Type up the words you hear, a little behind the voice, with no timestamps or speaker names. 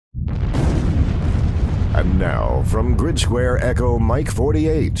And now, from Grid Square Echo Mike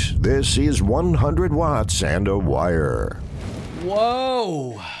 48, this is 100 Watts and a Wire.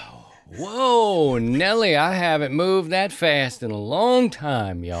 Whoa. Whoa, Nelly, I haven't moved that fast in a long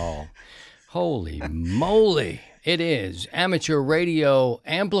time, y'all. Holy moly. It is amateur radio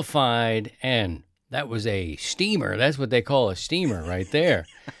amplified, and that was a steamer. That's what they call a steamer right there.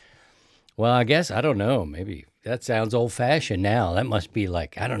 Well, I guess, I don't know, maybe that sounds old-fashioned now. That must be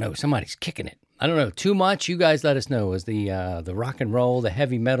like, I don't know, somebody's kicking it. I don't know, too much? You guys let us know. Was the rock and roll, the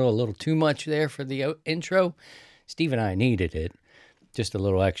heavy metal, a little too much there for the intro? Steve and I needed it. Just a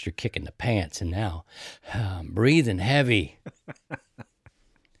little extra kick in the pants, and now I'm breathing heavy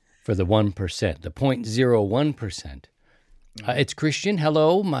for the 1%, the 0.01%. It's Christian.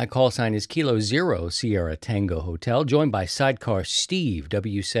 Hello. My call sign is Kilo Zero Sierra Tango Hotel, joined by Sidecar Steve,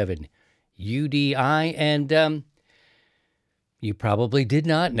 W7 UDI, and you probably did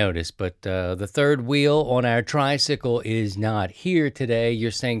not notice, but the third wheel on our tricycle is not here today.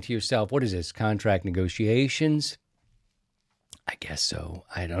 You're saying to yourself, what is this, contract negotiations? I guess so.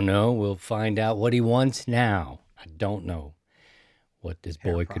 I don't know. We'll find out what he wants now. I don't know what this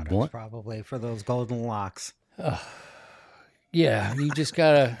boy could want. Probably for those golden locks. Yeah, you just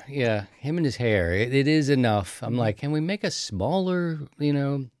gotta, him and his hair. It is enough. I'm like, can we make a smaller,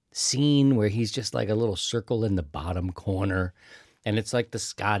 scene where he's just like a little circle in the bottom corner, and it's like the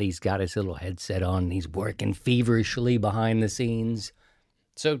Scotty's got his little headset on and he's working feverishly behind the scenes.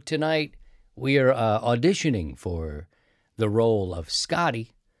 So tonight we are auditioning for the role of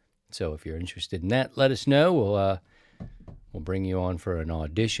Scotty. So if you're interested in that, let us know. We'll bring you on for an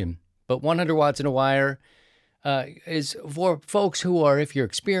audition. But 100 Watts and a Wire is for folks who are, if you're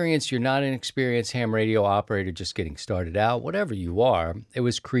experienced, you're not an experienced ham radio operator just getting started out, whatever you are. It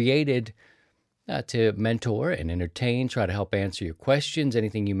was created to mentor and entertain, try to help answer your questions,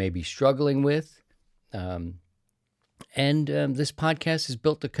 anything you may be struggling with. And this podcast has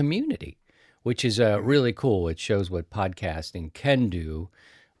built a community, which is really cool. It shows what podcasting can do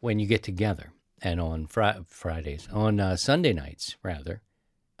when you get together. And on Sunday nights,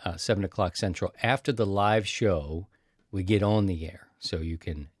 7 o'clock Central, after the live show, we get on the air. So you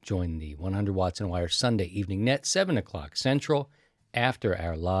can join the 100 Watts and a Wire Sunday evening net, 7 o'clock Central, after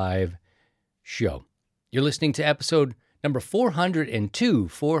our live show. You're listening to episode number 402.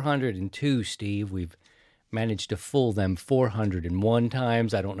 402, Steve. We've managed to fool them 401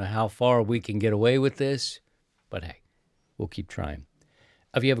 times. I don't know how far we can get away with this, but hey, we'll keep trying.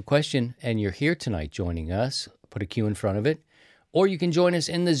 If you have a question and you're here tonight joining us, put a Q in front of it. Or you can join us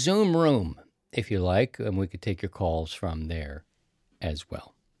in the Zoom room, if you like, and we could take your calls from there as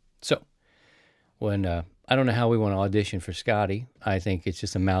well. So, I don't know how we want to audition for Scotty. I think it's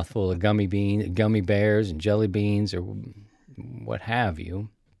just a mouthful of gummy bears and jelly beans or what have you,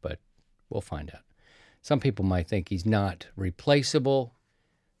 but we'll find out. Some people might think he's not replaceable,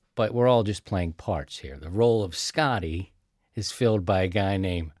 but we're all just playing parts here. The role of Scotty is filled by a guy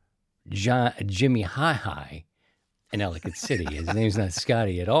named Jimmy Hi-Hi in Ellicott City. His name's not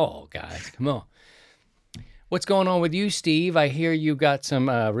Scotty at all, guys. Come on. What's going on with you, Steve? I hear you got some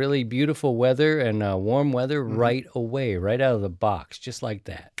really beautiful weather and warm weather right away, right out of the box, just like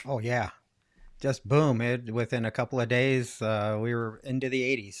that. Oh, yeah. Just boom. Within a couple of days, we were into the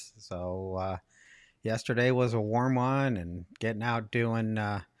 80s. So yesterday was a warm one, and getting out doing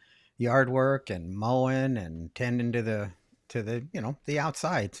yard work and mowing and tending to the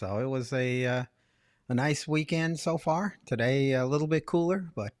outside. So it was a nice weekend so far. Today a little bit cooler,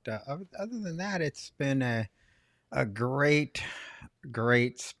 but other than that, it's been a great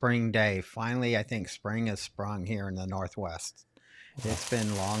spring day. Finally, I think spring has sprung here in the Northwest. It's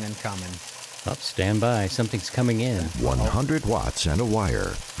been long and coming. Stand by. Something's coming in. 100 Watts and a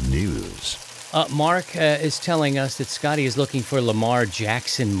Wire News. Mark is telling us that Scotty is looking for Lamar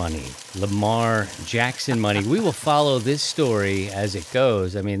Jackson money. Lamar Jackson money. We will follow this story as it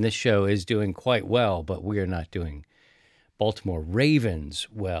goes. I mean, this show is doing quite well, but we are not doing Baltimore Ravens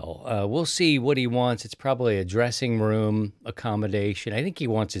well. We'll see what he wants. It's probably a dressing room accommodation. I think he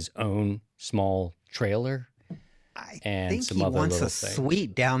wants his own small trailer. I think he wants a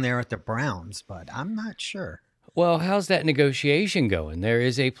suite down there at the Browns, but I'm not sure. Well, how's that negotiation going? There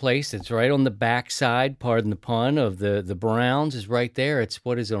is a place that's right on the backside, pardon the pun, of the Browns is right there. It's,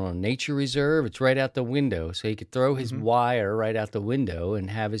 what is it, on a nature reserve? It's right out the window. So he could throw his wire right out the window and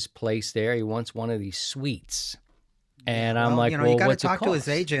have his place there. He wants one of these suites. And I'm like, well, you got to what's it talk cost? to his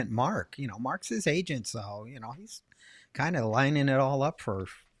agent, Mark. Mark's his agent, so, he's kind of lining it all up for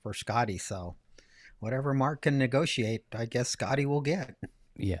Scotty. So whatever Mark can negotiate, I guess Scotty will get.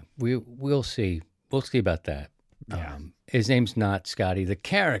 Yeah, we'll see. We'll see about that. Yeah. His name's not Scotty. The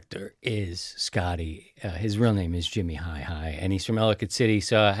character is Scotty. His real name is Jimmy Hi Hi, and he's from Ellicott City.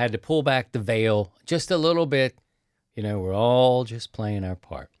 So I had to pull back the veil just a little bit. We're all just playing our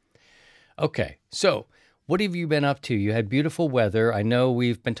part. Okay, so what have you been up to? You had beautiful weather. I know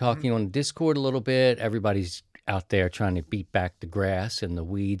we've been talking on Discord a little bit. Everybody's out there trying to beat back the grass and the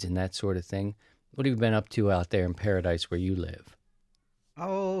weeds and that sort of thing. What have you been up to out there in paradise where you live?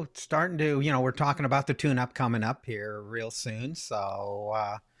 Oh, it's starting to, we're talking about the tune-up coming up here real soon. So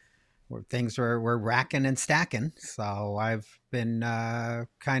we're racking and stacking. So I've been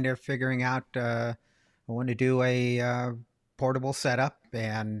kind of figuring out I want to do a portable setup,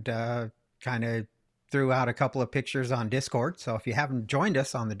 and kind of threw out a couple of pictures on Discord. So if you haven't joined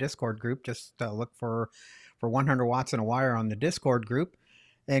us on the Discord group, just look for 100 watts and a wire on the Discord group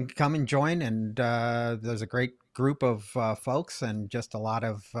and come and join. And there's a great group of folks and just a lot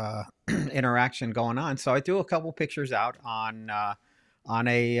of interaction going on. So I threw a couple pictures out on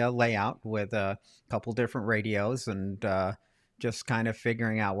a layout with a couple different radios, and just kind of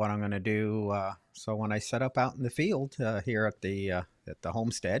figuring out what I'm going to do. So when I set up out in the field here at the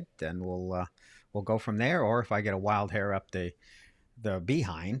homestead, then we'll go from there. Or if I get a wild hair up the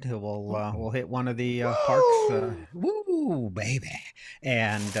behind, we'll hit one of the parks. Woo, baby!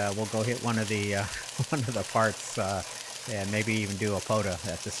 And we'll go hit one of the parks, and maybe even do a POTA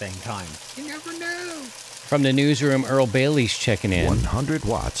at the same time. You never know. From the newsroom, Earl Bailey's checking in. 100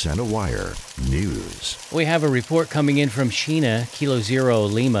 watts and a wire. News. We have a report coming in from Sheena, Kilo Zero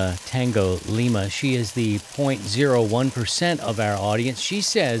Lima, Tango Lima. She is the 0.01% of our audience. She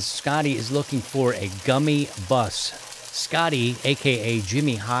says Scotty is looking for a gummy bus. Scotty, a.k.a.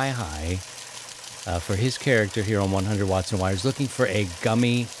 Jimmy Hi Hi, for his character here on 100 watts and wire, is looking for a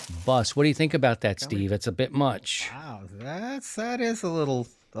gummy bus. What do you think about that, Steve? It's a bit much. Wow, that is a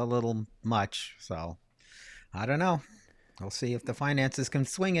little much. So I don't know. We'll see if the finances can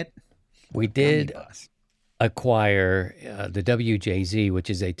swing it. We did acquire the WJZ, which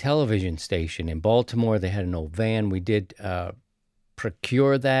is a television station in Baltimore. They had an old van. We did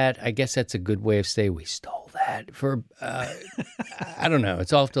procure that. I guess that's a good way of saying we stole that for, I don't know.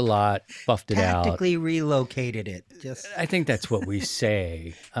 It's off the lot, buffed it out. Tactically relocated it. I think that's what we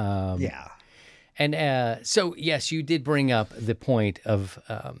say. Yeah. And so, yes, you did bring up the point of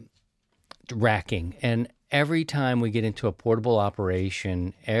racking. And every time we get into a portable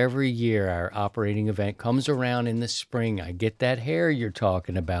operation, every year our operating event comes around in the spring. I get that hair you're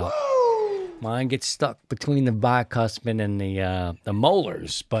talking about. Mine gets stuck between the bicuspid and the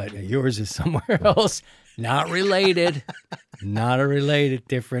molars, but yours is somewhere else. Not related. Not a related.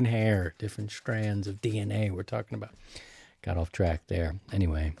 Different hair, different strands of DNA we're talking about. Got off track there.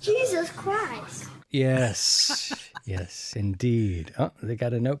 Anyway. Jesus Christ. Yes. Yes, indeed. Oh, they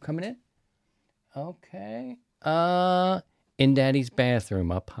got a note coming in? Okay. In Daddy's bathroom,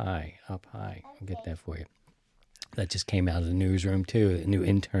 up high. I'll get that for you. That just came out of the newsroom, too. A new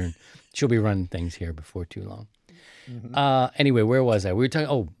intern. She'll be running things here before too long. Mm-hmm. Anyway, where was I? We were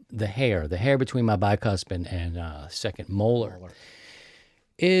talking, the hair between my bicuspid and second molar.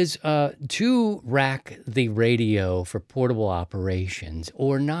 Is to rack the radio for portable operations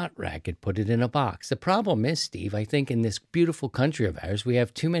or not rack it, put it in a box. The problem is, Steve, I think in this beautiful country of ours, we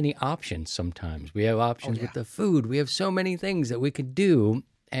have too many options sometimes. We have options with the food. We have so many things that we could do,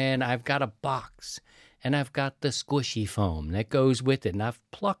 and I've got a box, and I've got the squishy foam that goes with it, and I've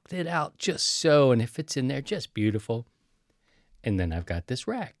plucked it out just so, and it fits in there just beautiful. And then I've got this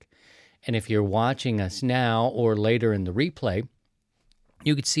rack. And if you're watching us now or later in the replay,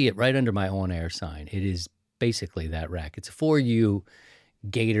 you could see it right under my on-air sign. It is basically that rack. It's a 4U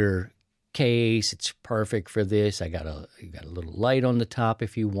Gator case. It's perfect for this. You got a little light on the top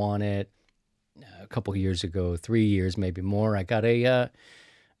if you want it. A couple years ago, 3 years, maybe more, I got a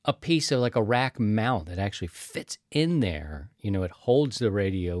piece of like a rack mount that actually fits in there. It holds the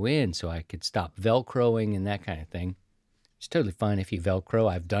radio in so I could stop Velcroing and that kind of thing. It's totally fine if you Velcro.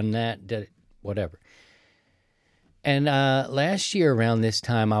 I've done that, did it, whatever. And last year around this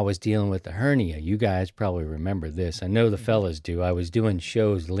time, I was dealing with the hernia. You guys probably remember this. I know the fellas do. I was doing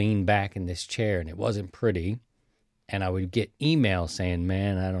shows lean back in this chair, and it wasn't pretty. And I would get emails saying,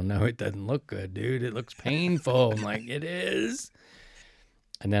 man, I don't know, it doesn't look good, dude. It looks painful. I'm like, it is.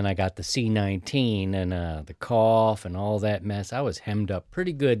 And then I got the C19 and the cough and all that mess. I was hemmed up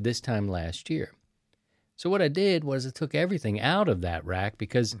pretty good this time last year. So what I did was I took everything out of that rack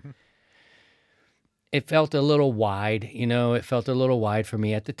because it felt a little wide, it felt a little wide for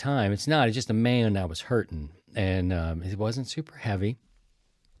me at the time. It's just a man I was hurting, and it wasn't super heavy.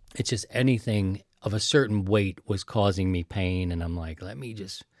 It's just anything of a certain weight was causing me pain, and I'm like,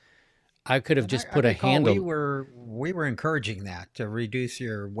 I could have And just I put a recall we handle. were encouraging that to reduce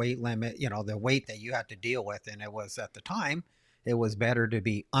your weight limit, the weight that you had to deal with, and it was at the time it was better to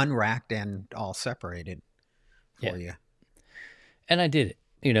be unracked and all separated Yeah. for you. And I did it,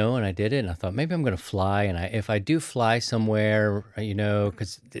 and I did it. And I thought maybe I'm going to fly. And if I do fly somewhere,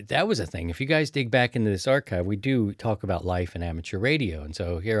 because that was a thing. If you guys dig back into this archive, we do talk about life in amateur radio. And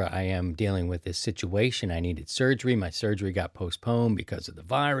so here I am dealing with this situation. I needed surgery. My surgery got postponed because of the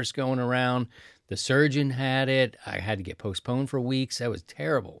virus going around. The surgeon had it. I had to get postponed for weeks. That was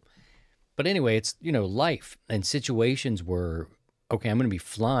terrible. But anyway, it's, life and situations were, okay, I'm going to be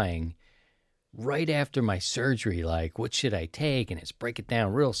flying right after my surgery. Like, what should I take? And it's break it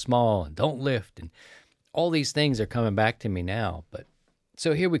down real small and don't lift. And all these things are coming back to me now. But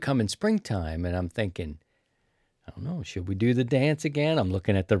so here we come in springtime and I'm thinking, I don't know, should we do the dance again? I'm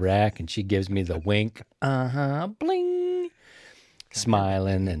looking at the rack and she gives me the wink. Bling.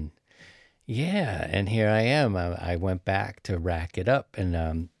 Smiling. And yeah, and here I am. I went back to rack it up.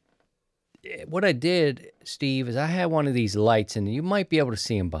 And what I did, Steve, is I had one of these lights, and you might be able to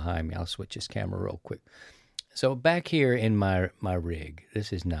see them behind me. I'll switch this camera real quick. So back here in my rig,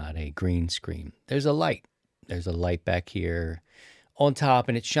 this is not a green screen. There's a light. There's a light back here on top,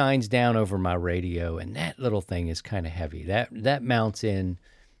 and it shines down over my radio, and that little thing is kind of heavy. That mounts in,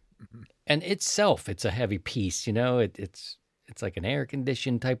 and itself, it's a heavy piece. It's like an air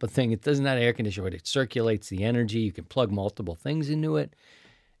conditioned type of thing. It does not air condition, but it circulates the energy. You can plug multiple things into it.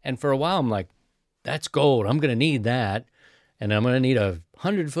 And for a while, I'm like, that's gold. I'm going to need that. And I'm going to need a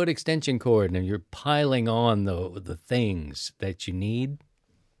 100-foot extension cord. And you're piling on the things that you need.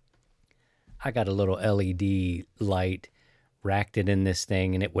 I got a little LED light, racked it in this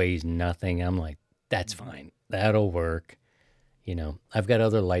thing, and it weighs nothing. I'm like, that's fine. That'll work. I've got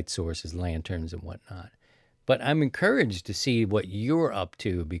other light sources, lanterns and whatnot. But I'm encouraged to see what you're up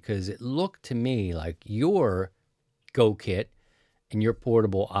to, because it looked to me like your Go Kit and your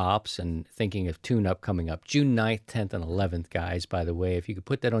portable ops, and thinking of tune-up coming up June 9th, 10th, and 11th, guys, by the way. If you could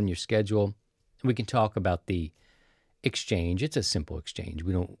put that on your schedule, we can talk about the exchange. It's a simple exchange.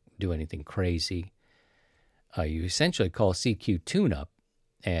 We don't do anything crazy. You essentially call CQ tune-up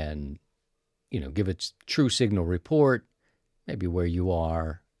and, give a true signal report, maybe where you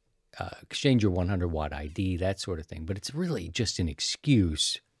are, exchange your 100-watt ID, that sort of thing. But it's really just an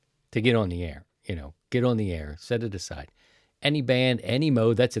excuse to get on the air, get on the air, set it aside. Any band, any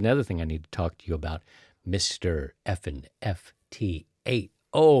mode. That's another thing I need to talk to you about. Mr. Effin' FT8.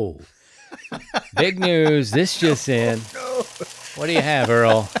 Oh, big news. This just in. No. What do you have,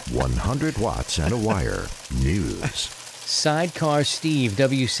 Earl? 100 watts and a wire. News. Sidecar Steve,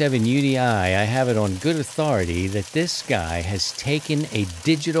 W7UDI. I have it on good authority that this guy has taken a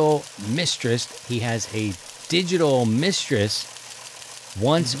digital mistress. He has a digital mistress.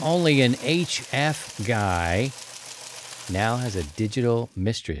 Once only an HF guy, now has a digital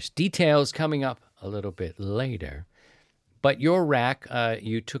mistress. Details coming up a little bit later. But your rack,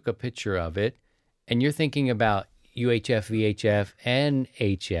 you took a picture of it, and you're thinking about UHF, VHF, and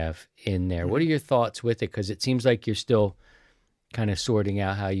HF in there. What are your thoughts with it? Because it seems like you're still kind of sorting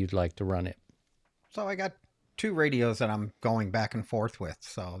out how you'd like to run it. So I got two radios that I'm going back and forth with.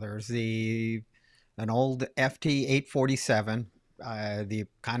 So there's an old FT847, the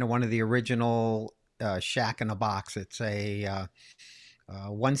kind of one of the original Shack in a Box. It's a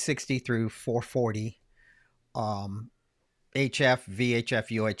 160 through 440 HF, VHF,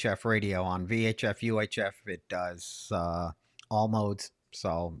 UHF radio. On VHF, UHF, it does all modes.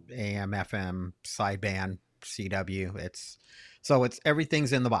 So AM, FM, sideband, CW. It's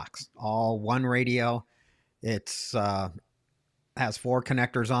everything's in the box. All one radio. It's has 4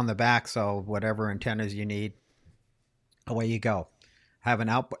 connectors on the back. So whatever antennas you need, away you go.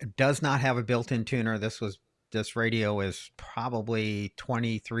 It does not have a built-in tuner. This radio is probably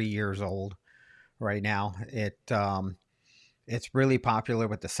 23 years old right now. It's really popular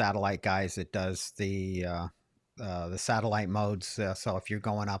with the satellite guys. It does the satellite modes. So if you're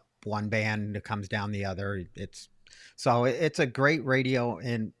going up one band, it comes down the other. It's a great radio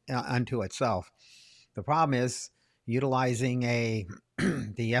unto itself. The problem is utilizing the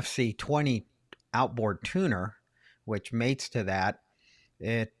FC20 outboard tuner, which mates to that.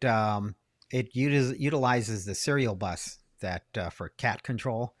 It utilizes the serial bus that for cat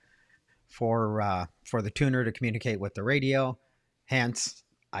control for the tuner to communicate with the radio. Hence,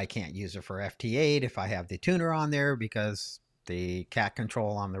 I can't use it for FT8 if I have the tuner on there, because the cat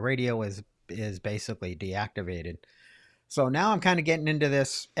control on the radio is basically deactivated. So now I'm kind of getting into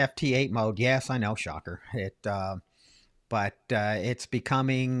this FT8 mode. Yes, I know, shocker. But it's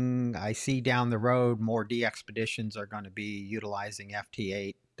becoming, I see down the road, more DXpeditions are going to be utilizing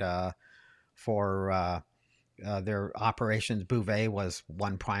FT8 for their operations. Bouvet was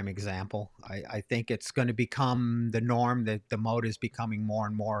one prime example. I think it's going to become the norm, that the mode is becoming more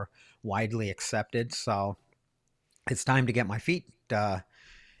and more widely accepted. So it's time to get my feet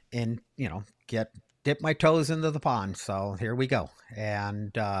in, dip my toes into the pond. So here we go.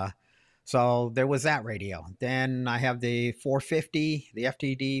 And so there was that radio. Then I have the 450, the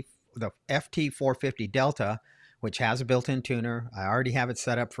FT450 Delta, which has a built-in tuner. I already have it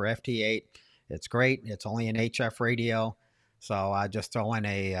set up for FT8. It's great. It's only an HF radio. So I just throw in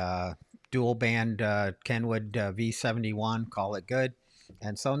a dual band Kenwood V71, call it good.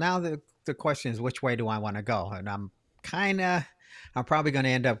 And so now the question is, which way do I want to go? And I'm probably going to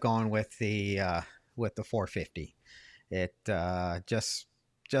end up going with the 450. It just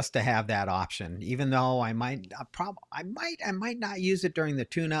to have that option, even though I might not use it during the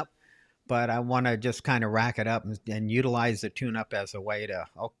tune-up, but I want to just kind of rack it up and utilize the tune-up as a way to,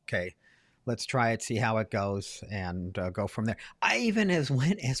 okay, let's try it, see how it goes, and go from there. I even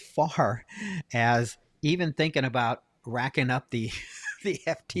went as far as even thinking about racking up the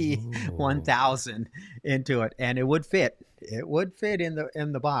FT1000 into it, and it would fit. It would fit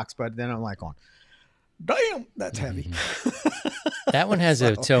in the box, but then I'm like, going, damn, that's heavy. That one has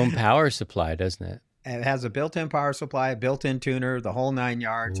its own power supply, doesn't it? And it has a built-in power supply, a built-in tuner, the whole 9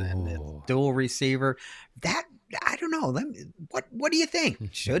 yards, and it's dual receiver. That, I don't know. What do you think?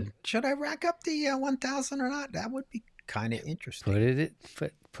 Should I rack up the 1000 or not? That would be kind of interesting.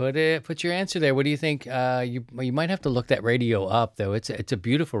 Put your answer there. What do you think? You might have to look that radio up, though. It's a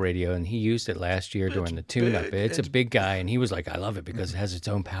beautiful radio, and he used it last year during the tune-up. It's a big guy, and he was like, I love it because it has its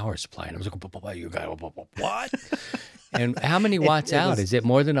own power supply. And I was like, you got what? And how many watts out? Is it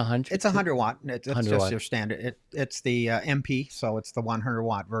more than 100? It's 100 watt. It's 100 just watt. your standard. It's the MP, so it's the 100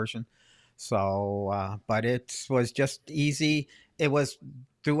 watt version. So, but it was just easy. It was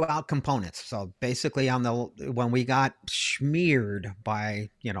throughout components. So basically, when we got smeared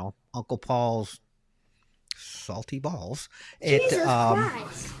by Uncle Paul's salty balls, Jesus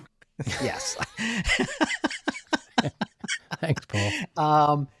Christ. Yes. Thanks,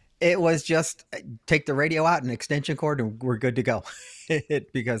 Paul. It was just take the radio out and extension cord, and we're good to go.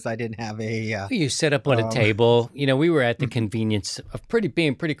 Because I didn't have a. You set up on a table. We were at the convenience of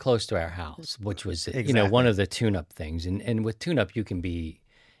being pretty close to our house, which was one of the tune-up things. And with tune-up, you can be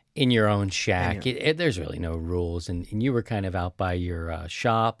in your own shack. There's really no rules. And you were kind of out by your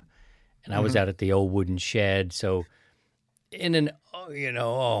shop, and I was out at the old wooden shed. So in an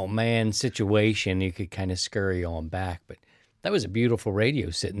situation, you could kind of scurry on back. But that was a beautiful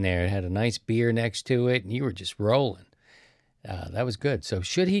radio sitting there. It had a nice beer next to it, and you were just rolling. That was good. So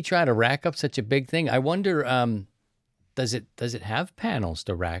should he try to rack up such a big thing? I wonder, does it have panels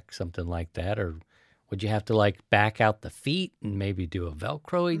to rack something like that? Or would you have to back out the feet and maybe do a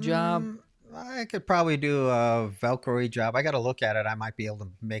Velcro-y job? I could probably do a Velcro-y job. I got to look at it. I might be able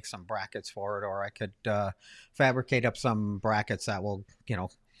to make some brackets for it, or I could fabricate up some brackets that will,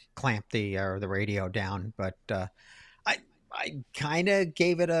 clamp the radio down. But I kind of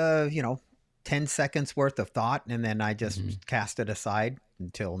gave it a 10 seconds worth of thought, and then I just cast it aside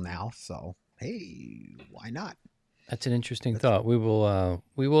until now. So, hey, why not? That's an interesting thought. We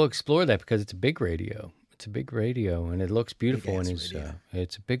will explore that because it's a big radio. It's a big radio, and it looks beautiful, and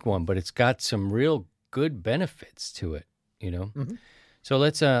it's a big one, but it's got some real good benefits to it, So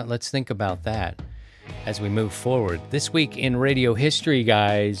let's think about that as we move forward. This week in radio history,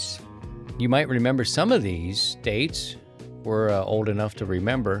 guys, you might remember some of these dates. We're old enough to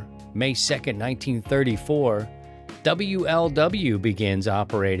remember. May 2nd, 1934, WLW begins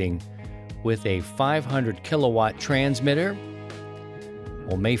operating with a 500 kilowatt transmitter.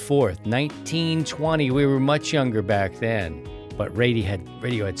 Well, May 4th, 1920, we were much younger back then, but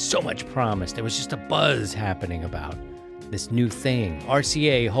radio had so much promise. There was just a buzz happening about this new thing.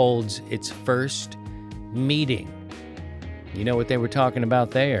 RCA holds its first meeting. You know what they were talking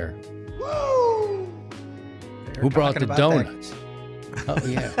about there? Who brought the donuts? Oh,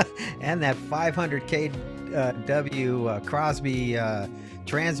 yeah. And that 500 kW Crosby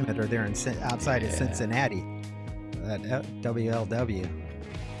transmitter there outside of Cincinnati. That WLW.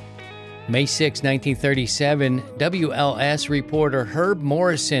 May 6, 1937, WLS reporter Herb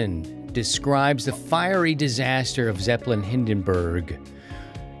Morrison describes the fiery disaster of Zeppelin Hindenburg.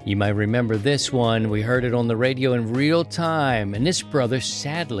 You might remember this one. We heard it on the radio in real time, and this brother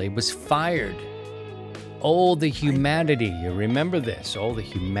sadly was fired. Oh, the humanity. You remember this? Oh, the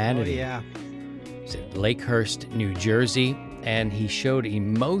humanity. Oh, yeah. It's at Lakehurst, New Jersey, and he showed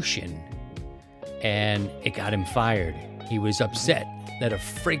emotion, and it got him fired. He was upset that a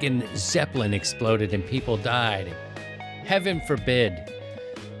friggin' Zeppelin exploded and people died. Heaven forbid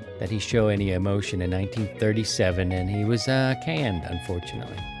that he show any emotion in 1937, and he was canned,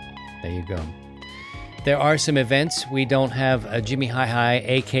 unfortunately. There you go. There are some events. We don't have Jimmy Hi,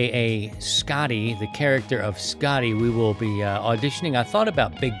 a.k.a. Scotty, the character of Scotty. We will be auditioning. I thought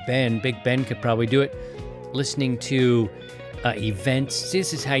about Big Ben. Big Ben could probably do it. Listening to events.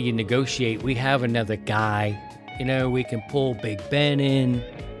 This is how you negotiate. We have another guy. You know, we can pull Big Ben in.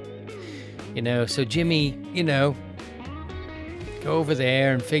 You know, so Jimmy, you know, go over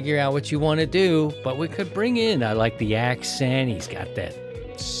there and figure out what you want to do. But we could bring in, I like the accent. He's got that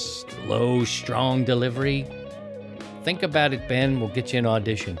slow, strong delivery. Think about it, Ben. We'll get you an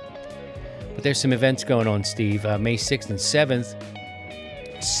audition. But there's some events going on, Steve. May 6th and 7th.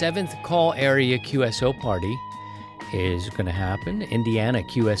 7th Call Area QSO Party is going to happen. Indiana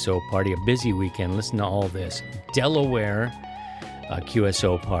QSO Party, a busy weekend. Listen to all this. Delaware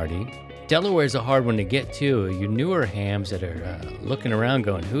QSO Party. Delaware is a hard one to get to. You newer hams that are looking around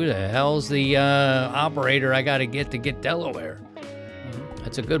going, who the hell's the operator I got to get Delaware?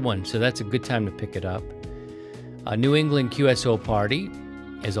 That's a good one. So that's a good time to pick it up. New England QSO Party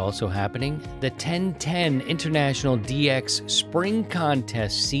is also happening. The 1010 International DX Spring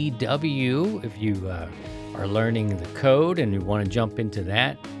Contest CW. If you are learning the code and you want to jump into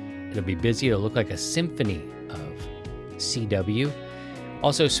that, it'll be busy. It'll look like a symphony of CW.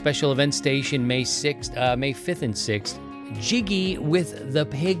 Also, special event station May 6th, May 5th and 6th. Jiggy with the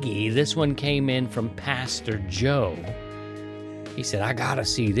Piggy. This one came in from Pastor Joe. He said, I gotta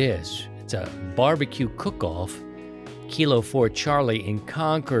see this. It's a barbecue cook-off. Kilo 4 Charlie in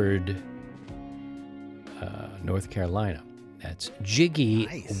Concord, North Carolina. That's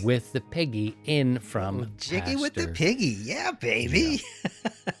Jiggy with the Piggy in from Jiggy with the Pastor. Piggy. Yeah, baby.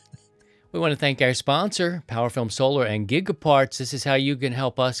 Yeah. We want to thank our sponsor, PowerFilm Solar and Gigaparts. This is how you can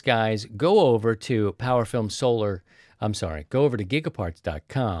help us, guys. Go over to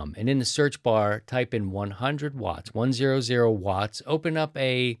gigaparts.com, and in the search bar, type in 100 watts, 100 watts. Open up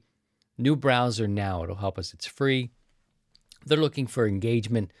a new browser now. It'll help us. It's free. They're looking for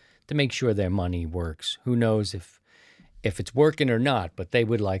engagement to make sure their money works. Who knows if it's working or not, but they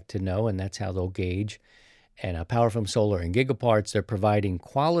would like to know, and that's how they'll gauge. And PowerFilm Solar and Gigaparts, they're providing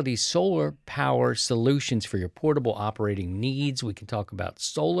quality solar power solutions for your portable operating needs. We can talk about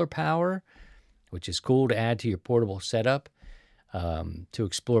solar power, which is cool to add to your portable setup. To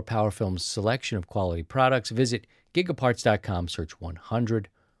explore PowerFilm's selection of quality products, visit gigaparts.com, search 100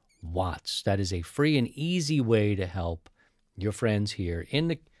 watts. That is a free and easy way to help your friends here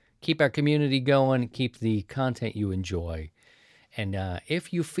keep our community going, keep the content you enjoy. And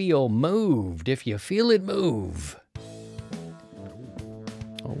if you feel moved, if you feel it move,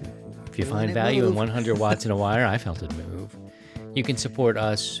 if you find value in 100 watts in a wire, I felt it move. You can support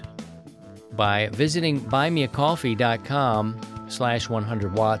us by visiting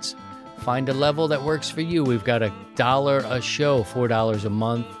buymeacoffee.com/100 watts. Find a level that works for you. We've got $1 a show, $4 a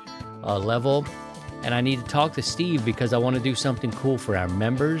month level. And I need to talk to Steve because I want to do something cool for our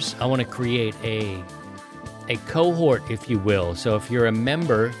members. I want to create a cohort, if you will. So if you're a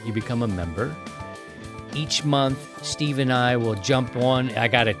member, you become a member. Each month, Steve and I will jump on. I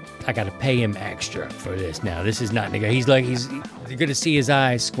gotta pay him extra for this now. This is not, you're gonna see his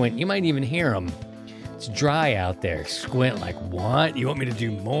eyes squint. You might even hear him. It's dry out there. Squint like, what? You want me to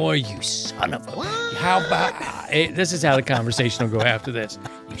do more? You son of a... How about... This is how the conversation will go after this.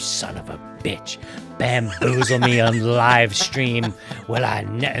 You son of a bitch. Bamboozle me on live stream.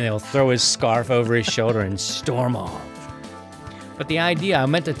 And he'll throw his scarf over his shoulder and storm off. But the idea, I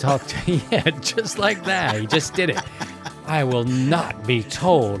meant to talk to... Yeah, just like that. He just did it. I will not be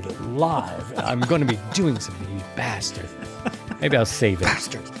told live. I'm going to be doing something, you bastard. Maybe I'll save it.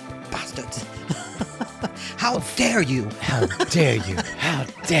 Bastards. How dare you? How dare you? How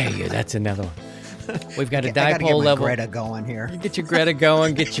dare you? That's another one. We've got a I gotta dipole get my level. Greta going here. Get your Greta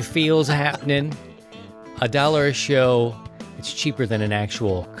going. Get your feels happening. $1 a show. It's cheaper than an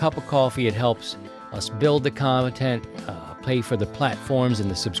actual cup of coffee. It helps us build the content, pay for the platforms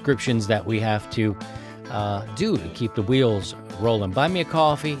and the subscriptions that we have to do to keep the wheels rolling.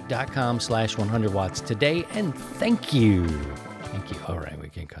 Buymeacoffee.com/100 watts today. And thank you. Thank you. All right, we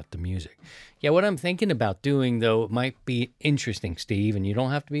can cut the music. Yeah, what I'm thinking about doing, though, might be interesting, Steve, and you don't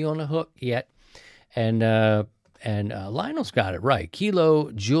have to be on the hook yet. And Lionel's got it right.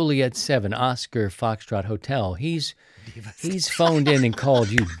 Kilo Juliet 7, Oscar Foxtrot Hotel. He's phoned in and called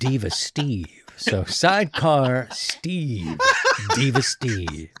you Diva Steve. So Sidecar Steve, Diva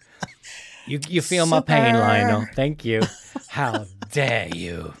Steve. You feel my pain, Lionel. Thank you. How dare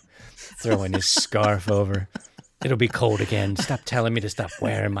you? Throwing his scarf over. It'll be cold again. Stop telling me to stop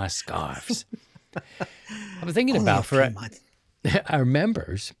wearing my scarves. I've been thinking about our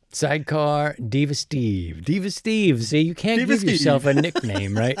members, Sidecar, Diva Steve. Diva Steve, see, you can't Diva give Steve. yourself a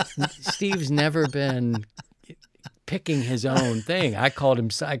nickname, right? Steve's never been picking his own thing. I called him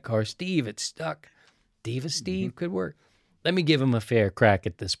Sidecar Steve. It stuck. Diva Steve could work. Let me give him a fair crack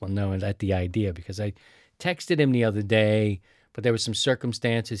at this one, though, at the idea, because I texted him the other day, but there were some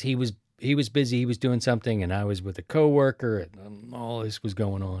circumstances. He was busy. He was doing something, and I was with a coworker, and all this was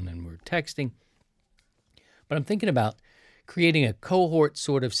going on, and we're texting. But I'm thinking about creating a cohort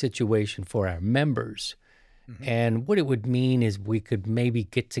sort of situation for our members. And what it would mean is we could maybe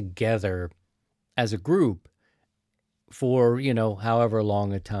get together as a group for, however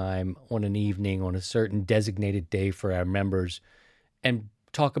long a time on an evening on a certain designated day for our members and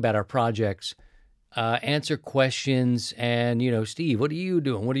talk about our projects, answer questions. And, Steve, what are you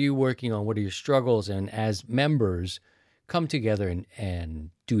doing? What are you working on? What are your struggles? And as members, come together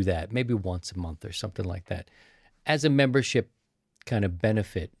and do that maybe once a month or something like that as a membership kind of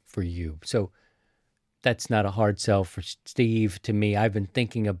benefit for you. So that's not a hard sell for Steve to me. I've been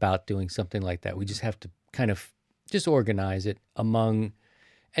thinking about doing something like that. We just have to kind of just organize it among,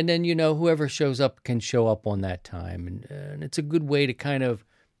 and then, whoever shows up can show up on that time. And it's a good way to kind of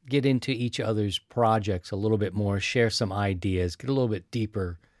get into each other's projects a little bit more, share some ideas, get a little bit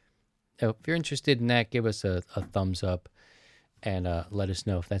deeper. If you're interested in that, give us a thumbs up and let us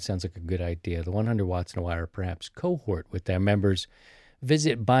know if that sounds like a good idea. The 100 Watts and a Wire, perhaps, cohort with their members.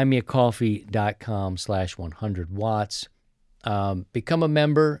 Visit buymeacoffee.com/100watts. Become a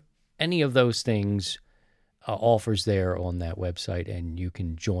member. Any of those things offers there on that website, and you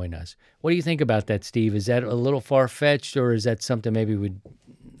can join us. What do you think about that, Steve? Is that a little far-fetched, or is that something maybe we'd...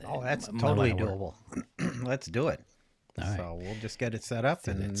 Oh, that's totally doable. Let's do it. All right. So we'll just get it set up.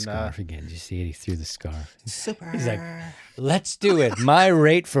 Threw And that scarf again. Did you see it? He threw the scarf. super. He's like, let's do it. My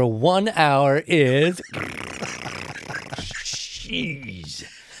rate for 1 hour is... Jeez.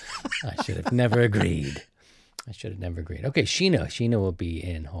 I should have never agreed. Okay, Sheena will be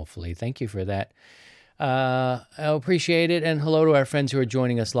in, hopefully. Thank you for that. I appreciate it. And hello to our friends who are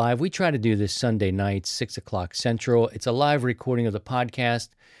joining us live. We try to do this Sunday nights, 6 o'clock Central. It's a live recording of the podcast.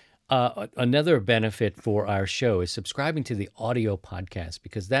 Another benefit for our show is subscribing to the audio podcast,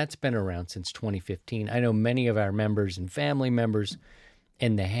 because that's been around since 2015. I know many of our members and family members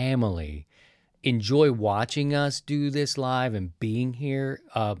in the Hamily enjoy watching us do this live and being here.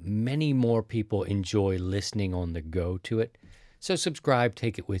 Many more people enjoy listening on the go to it. So subscribe,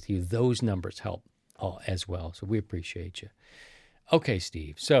 take it with you. Those numbers help as well. So we appreciate you. Okay,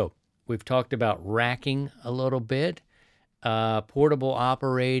 Steve. So we've talked about racking a little bit. Portable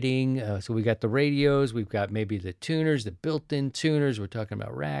operating. So we got the radios. We've got maybe the tuners, the built-in tuners. We're talking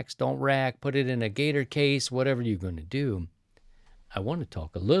about racks. Don't rack. Put it in a gator case. Whatever you're going to do. I want to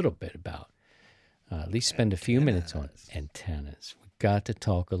talk a little bit about, at least spend a few minutes on antennas. We've got to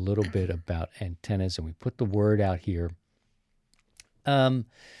talk a little bit about antennas, and we put the word out here. On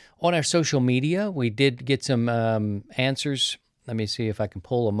our social media, we did get some answers. Let me see if I can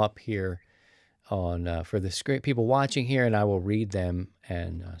pull them up here on for the screen, people watching here, and I will read them,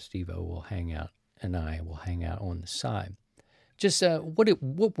 and Steve-O will hang out, and I will hang out on the side. Just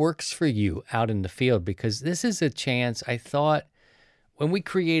what works for you out in the field, because this is a chance. I thought when we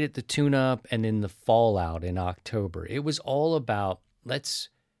created the tune-up and in the fallout in October, it was all about let's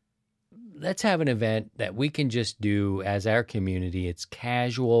have an event that we can just do as our community. It's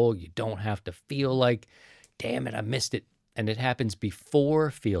casual. You don't have to feel like, damn it, I missed it. And it happens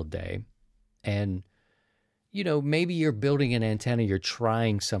before field day. And, maybe you're building an antenna, you're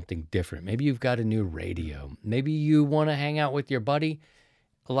trying something different. Maybe you've got a new radio. Maybe you want to hang out with your buddy.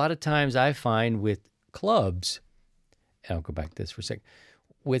 A lot of times I find with clubs, and I'll go back to this for a second.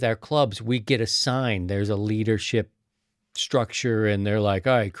 With our clubs, we get assigned. There's a leadership structure, and they're like,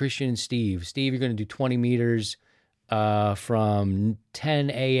 all right, Christian and Steve, you're going to do 20 meters from 10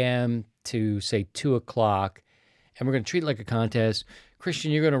 a.m. to, say, 2 o'clock, and we're going to treat it like a contest.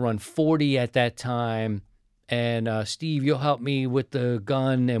 Christian, you're going to run 40 at that time, and Steve, you'll help me with the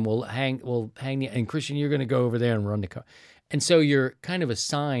gun, and we'll hang you, and Christian, you're going to go over there and run the car. And so you're kind of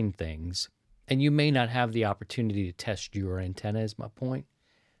assigned things, and you may not have the opportunity to test your antenna, is my point.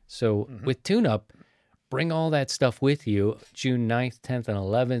 So with tune-up, bring all that stuff with you, June 9th, 10th, and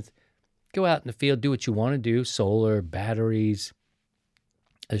 11th. Go out in the field, do what you want to do, solar, batteries.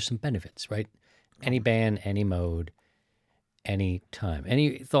 There's some benefits, right? Any band, any mode, any time.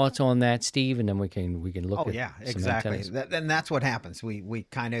 Any thoughts on that, Steve? And then we can look at yeah, some exactly. antennas. And that's what happens. We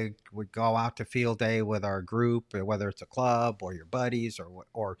kind of would go out to field day with our group, whether it's a club or your buddies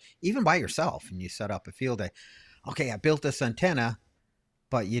or even by yourself, and you set up a field day. Okay, I built this antenna.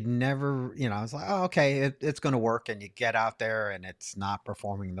 but you'd never, it's like, oh, okay, it's going to work, and you get out there and it's not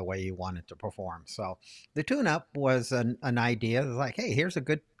performing the way you want it to perform. So the tune-up was an idea. It was like, hey, here's a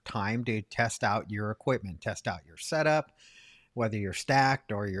good time to test out your equipment, test out your setup, whether you're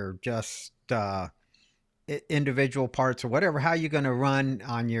stacked or you're just individual parts or whatever, how you're going to run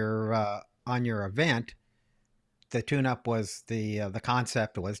on your event. The tune-up was the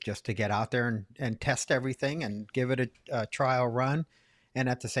concept was just to get out there and test everything and give it a trial run. And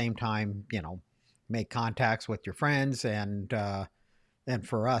at the same time, make contacts with your friends. And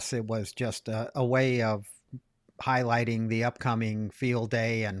for us, it was just a way of highlighting the upcoming field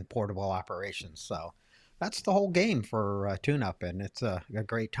day and portable operations. So that's the whole game for tune-up, and it's a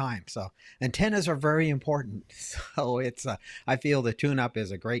great time. So antennas are very important. So I feel the tune-up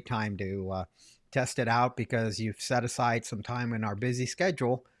is a great time to test it out, because you've set aside some time in our busy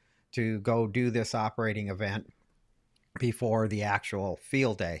schedule to go do this operating event before the actual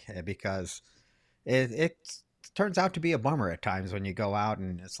field day, because it turns out to be a bummer at times when you go out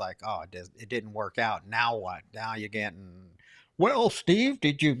and it's like, oh, it didn't work out. Now what? Now you're getting, well, Steve,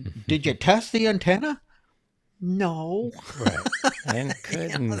 did you test the antenna? No. Right. And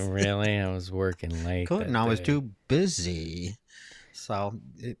couldn't really. I was working late. Couldn't. I was too busy. So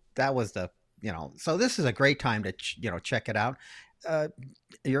that was so this is a great time to, check it out.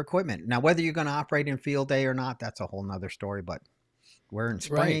 Your equipment. Now, whether you're going to operate in field day or not, that's a whole nother story, but we're in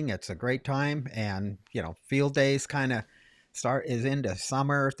spring. Right. It's a great time. And, field days kind of is into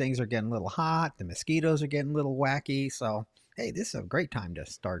summer. Things are getting a little hot. The mosquitoes are getting a little wacky. So, hey, this is a great time to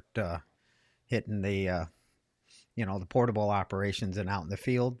start hitting the, the portable operations and out in the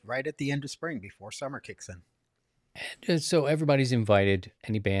field right at the end of spring before summer kicks in. And so everybody's invited,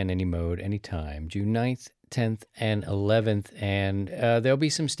 any band, any mode, anytime, June 9th, 10th, and 11th. And there'll be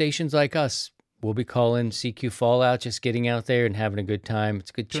some stations like us. We'll be calling CQ Fallout, just getting out there and having a good time. It's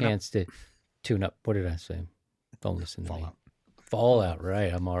a good chance to tune up. What did I say? Don't listen to me. Fallout,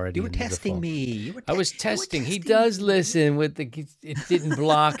 right. I'm already You were testing me. I was testing. He does listen with it didn't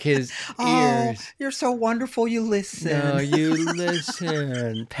block his ears. You're so wonderful. You listen. No, you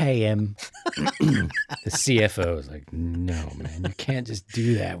listen. Pay him. The CFO is like, no, man, you can't just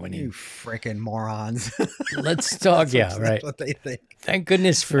do that when you freaking morons. Let's talk. Yeah, right. That's what they think. Thank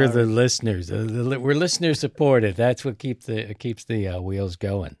goodness for the listeners. We're listener supported. That's what keeps the wheels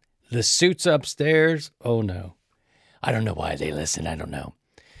going. The suits upstairs. Oh no. I don't know why they listen. I don't know.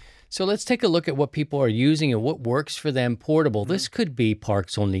 So let's take a look at what people are using and what works for them portable. This could be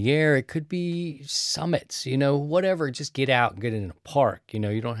parks on the air. It could be summits, whatever. Just get out and get in a park.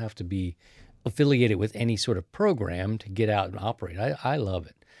 You don't have to be affiliated with any sort of program to get out and operate. I love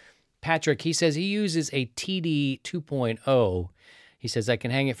it. Patrick, he says he uses a TD 2.0. He says, I can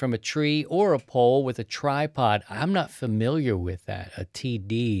hang it from a tree or a pole with a tripod. I'm not familiar with that, a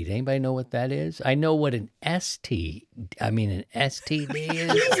TD. Does anybody know what that is? I know what an STD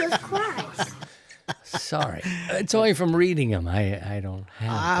is. Jesus Christ. Sorry. It's only from reading them. I don't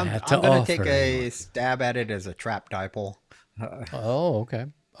have that to offer. I'm going to take a stab at it as a trap dipole. Oh, okay.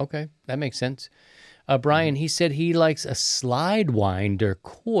 Okay, that makes sense. Brian, he said he likes a slide winder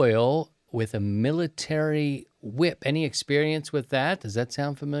coil with a military whip. Any experience with that? Does that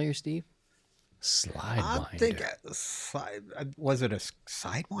sound familiar, Steve? Slide winder. I think, was it a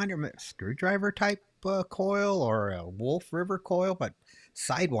Sidewinder screwdriver type coil or a Wolf River coil? But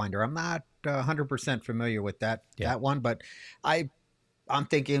Sidewinder, I'm not 100% familiar with that one. But I'm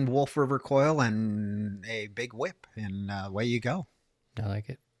thinking Wolf River coil and a big whip, and away you go. I like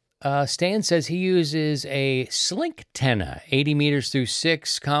it. Stan says he uses a Slink Tenna, 80 meters through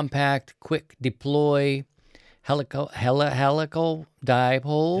 6, compact, quick deploy, helical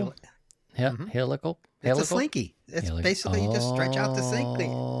dipole. Helical? It's a slinky. It's basically you just stretch out the slinky.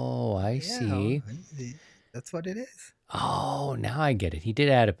 Oh, I see. That's what it is. Oh, now I get it. He did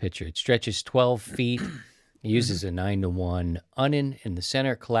add a picture. It stretches 12 feet. He uses a 9-to-1 Unin in the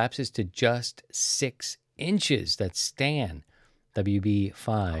center, collapses to just 6 inches. That's Stan.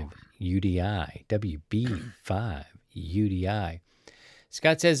 WB5 UDI. WB5 UDI.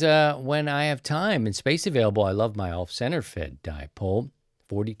 Scott says, when I have time and space available, I love my off-center fed dipole.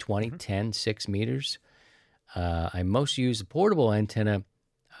 40, 20, 10, 6 meters. I most use the portable antenna,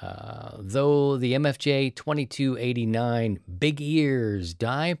 though the MFJ 2289 Big Ears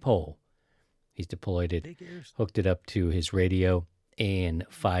dipole. He's deployed it, hooked it up to his radio in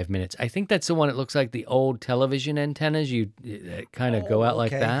 5 minutes. I think that's the one that looks like the old television antennas. You kind of go out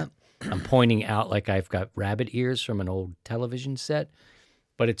like that. I'm pointing out like I've got rabbit ears from an old television set,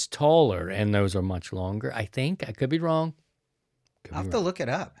 but it's taller and those are much longer. I think. I could be wrong. I'll have to look it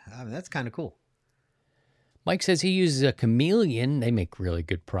up. I mean, that's kind of cool. Mike says he uses a Chameleon. They make really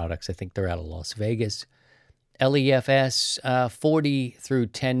good products. I think they're out of Las Vegas. LEFS 40 through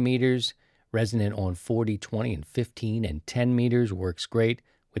 10 meters, resonant on 40, 20, and 15 and 10 meters. Works great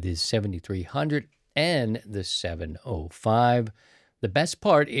with his 7300 and the 705. The best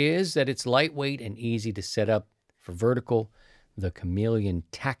part is that it's lightweight and easy to set up for vertical. The Chameleon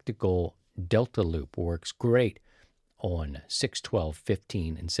Tactical Delta Loop works great on 6, 12,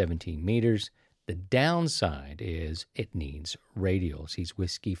 15, and 17 meters. The downside is it needs radials. He's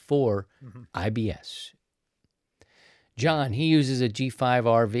Whiskey 4 IBS. John, he uses a G5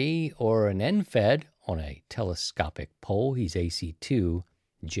 RV or an NFED on a telescopic pole. He's AC2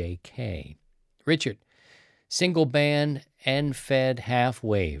 JK. Richard, single band NFED half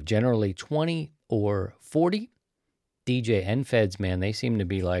wave, generally 20 or 40. DJ NFEDs, man, they seem to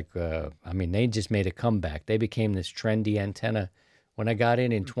be like, they just made a comeback. They became this trendy antenna. When I got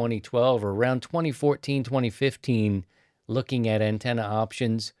in 2012 or around 2014, 2015, looking at antenna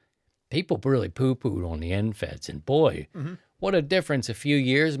options, people really poo-pooed on the NFEDs. And boy, what a difference a few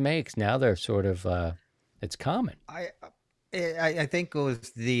years makes. Now they're sort of, it's common. I think it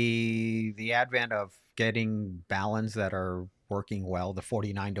was the advent of getting balance that are working well, the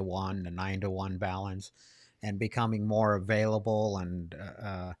 49-to-1, the 9-to-1 balance, and becoming more available, and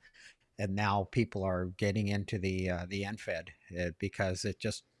now people are getting into the NFED because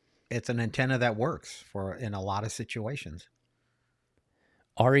it's an antenna that works in a lot of situations.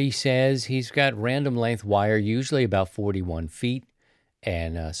 Ari says he's got random length wire, usually about 41 feet,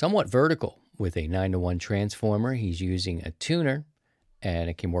 and somewhat vertical with a 9-to-1 transformer. He's using a tuner, and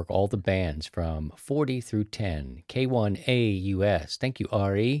it can work all the bands from 40 through 10. K1A US. Thank you,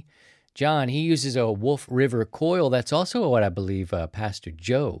 Ari. John, he uses a Wolf River coil. That's also what I believe Pastor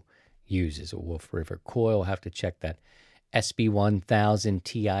Joe uses, a Wolf River coil. I'll have to check that. SB1000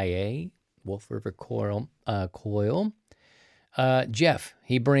 TIA, Wolf River coil. Jeff,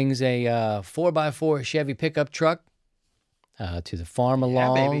 he brings a 4x4 Chevy pickup truck to the farm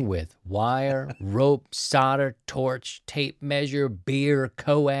along with wire, rope, solder, torch, tape measure, beer,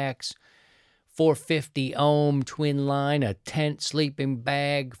 coax, 450 ohm twin line, a tent, sleeping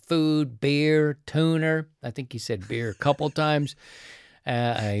bag, food, beer, tuner. I think he said beer a couple times.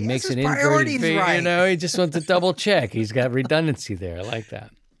 He makes an inverted V. Right. He just wants to double check. He's got redundancy there. I like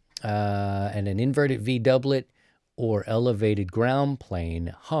that. And an inverted V doublet or elevated ground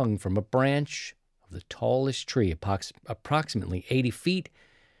plane hung from a branch of the tallest tree, approximately 80 feet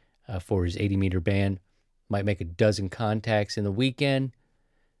for his 80-meter band. Might make a dozen contacts in the weekend.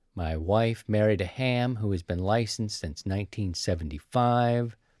 My wife married a ham who has been licensed since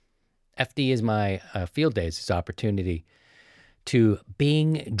 1975. FD is my field days, his opportunity to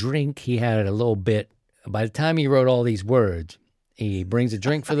Bing drink. He had a little bit. By the time he wrote all these words, he brings a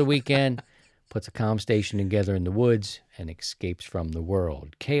drink for the weekend, puts a comm station together in the woods, and escapes from the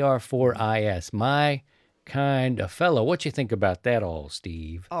world. KR4IS, my kind of fellow. What you think about that all,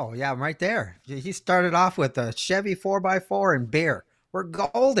 Steve? Oh, yeah, I'm right there. He started off with a Chevy 4x4 and beer. We're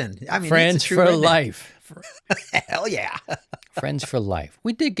golden. I mean, friends for life. Hell yeah. Friends for life.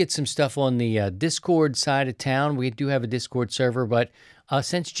 We did get some stuff on the Discord side of town. We do have a Discord server, but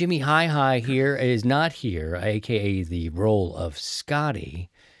since Jimmy Hi here is not here, a.k.a. the role of Scotty,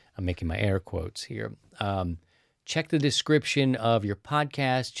 I'm making my air quotes here, check the description of your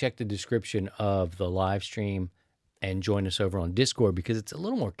podcast, check the description of the live stream, and join us over on Discord because it's a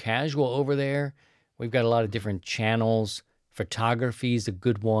little more casual over there. We've got a lot of different channels. Photography is a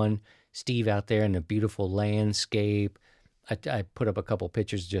good one. Steve out there in a beautiful landscape. I put up a couple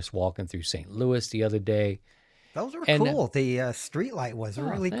pictures just walking through St. Louis the other day. Those were cool. The street light was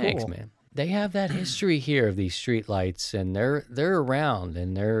really thanks, cool. Man. They have that history here of these street lights, and they're around,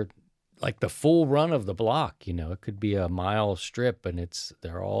 and they're like the full run of the block. You know, it could be a mile strip, and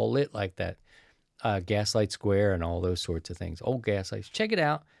they're all lit like that. Gaslight Square and all those sorts of things. Old gas lights. Check it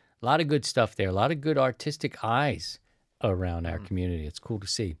out. A lot of good stuff there. A lot of good artistic eyes around our community. It's cool to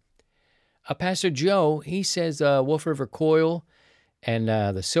see. Pastor Joe, he says Wolf River coil and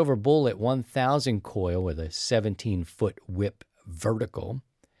the Silver Bullet 1000 coil with a 17-foot whip vertical.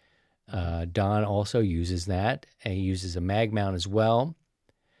 Don also uses that, and he uses a mag mount as well.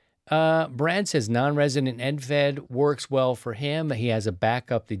 Brad says non-resident NFED works well for him. He has a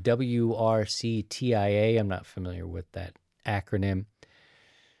backup, the WRC-TIA. I'm not familiar with that acronym.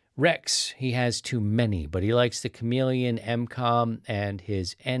 Rex, he has too many, but he likes the Chameleon MCOM and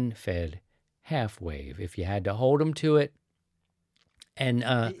his NFED half wave. If you had to hold him to it, and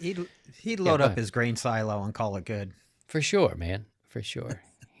he'd load up his grain silo and call it good. For sure, man. For sure.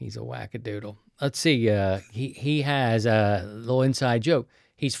 He's a wackadoodle. Let's see. He has a little inside joke.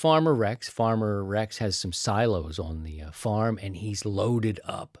 He's Farmer Rex. Farmer Rex has some silos on the farm, and he's loaded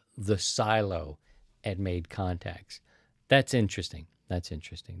up the silo and made contacts. That's interesting. That's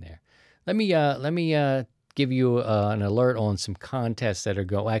interesting there. Let me give you an alert on some contests that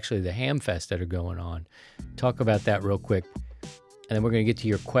are actually the Hamfest that are going on. Talk about that real quick, and then we're going to get to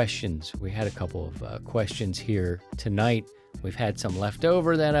your questions. We had a couple of questions here tonight. We've had some left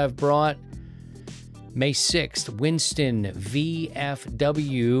over that I've brought. May 6th, Winston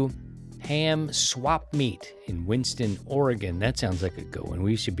VFW Ham Swap Meet in Winston, Oregon. That sounds like a good one.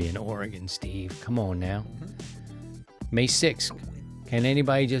 We should be in Oregon, Steve. Come on now. May 6th. Can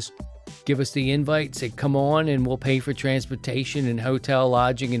anybody just give us the invite? Say, come on, and we'll pay for transportation and hotel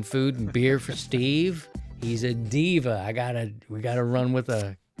lodging and food and beer for Steve. He's a diva. We gotta run with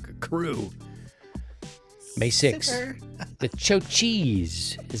a crew. May 6th, the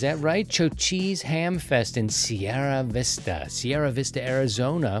Chochis. Is that right? Chochis Ham Fest in Sierra Vista,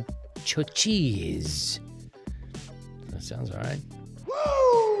 Arizona. Chochis. That sounds all right.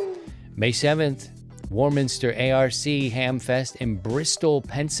 Woo! May 7th, Warminster ARC Ham Fest in Bristol,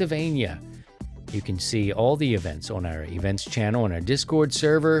 Pennsylvania. You can see all the events on our events channel on our Discord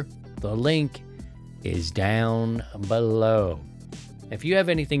server. The link is down below. If you have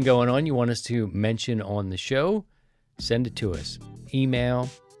anything going on you want us to mention on the show, send it to us. Email,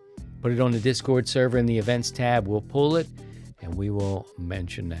 put it on the Discord server in the events tab. We'll pull it, and we will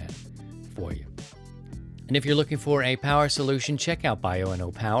mention that for you. And if you're looking for a power solution, check out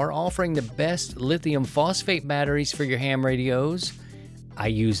Bioenno Power, offering the best lithium phosphate batteries for your ham radios. I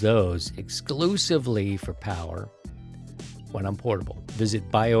use those exclusively for power when I'm portable. Visit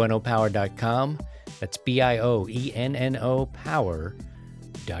bioennopower.com. That's BIOENNO power.com.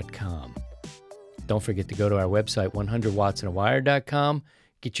 Don't forget to go to our website, 100wattsandawire.com.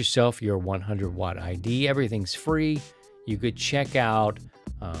 Get yourself your 100-watt ID. Everything's free. You could check out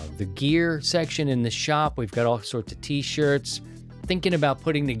the gear section in the shop. We've got all sorts of T-shirts. Thinking about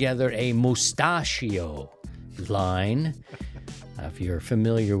putting together a mustachio line. If you're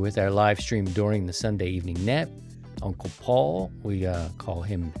familiar with our live stream during the Sunday Evening Net, Uncle Paul, we call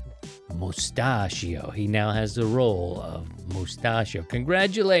him Mustachio. He now has the role of Mustachio.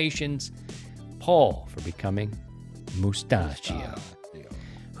 Congratulations, Paul, for becoming Mustachio.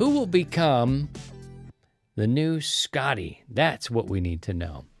 Who will become the new Scotty? That's what we need to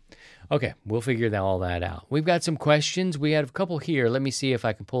know. Okay, we'll figure all that out. We've got some questions. We had a couple here. Let me see if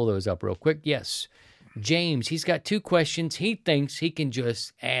I can pull those up real quick. Yes, James, he's got 2 questions. He thinks he can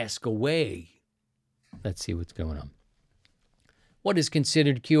just ask away. Let's see what's going on. What is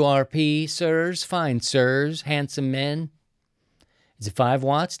considered QRP, sirs? Fine sirs, handsome men. Is it 5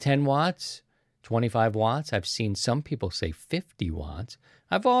 watts, 10 watts, 25 watts? I've seen some people say 50 watts.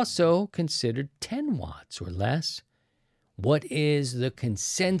 I've also considered 10 watts or less. What is the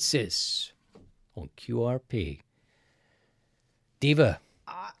consensus on QRP? Diva.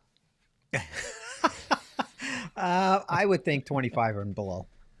 I would think 25 and below.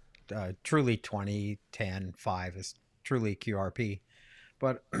 Truly 20, 10, 5 is truly QRP.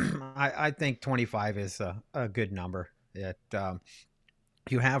 But I think 25 is a good number.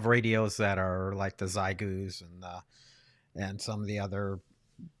 You have radios that are like the Zygoos and some of the other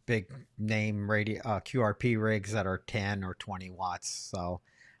big name radio QRP rigs that are 10 or 20 watts. So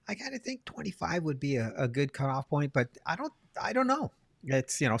I kind of think 25 would be a good cutoff point, but I don't know.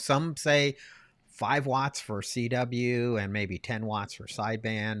 It's, some say 5 watts for CW and maybe 10 watts for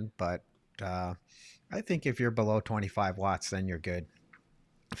sideband, but I think if you're below 25 watts, then you're good.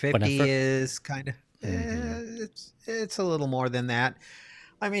 50 is kind of, it's a little more than that.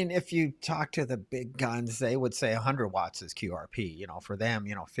 I mean, if you talk to the big guns, they would say 100 watts is QRP. For them,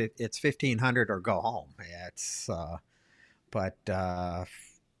 it's 1500 or go home. So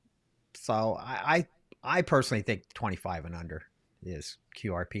I personally think 25 and under is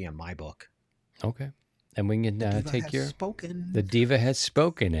QRP in my book. Okay. And we can take your... spoken. The diva has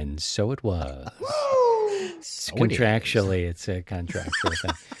spoken, and so it was. So Contractually, it's a contractual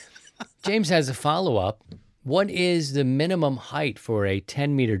thing. James has a follow-up. What is the minimum height for a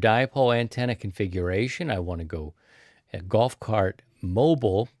 10-meter dipole antenna configuration? I want to go golf cart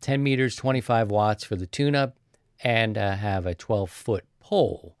mobile, 10 meters, 25 watts for the tune-up, and have a 12-foot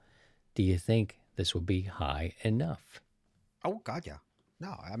pole. Do you think this will be high enough? Oh, God, yeah.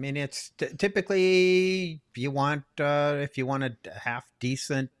 No, I mean, it's typically if you want a half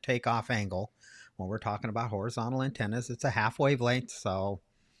decent takeoff angle, when we're talking about horizontal antennas, it's a half wavelength. So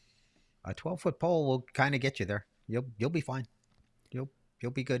a 12-foot pole will kind of get you there. You'll be fine. You'll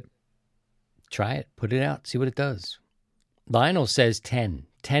be good. Try it. Put it out. See what it does. Lionel says 10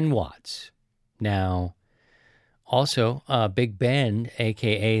 watts. Now, Also, Big Ben,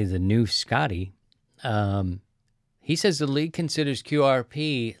 a.k.a. the new Scotty, he says the league considers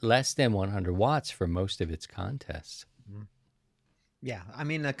QRP less than 100 watts for most of its contests. Yeah, I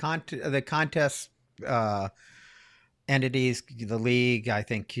mean the contest entities, the league, I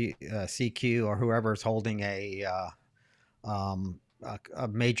think CQ or whoever's holding a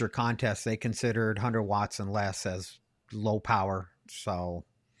major contest, they considered 100 watts and less as low power. So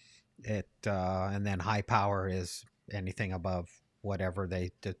and then high power is anything above whatever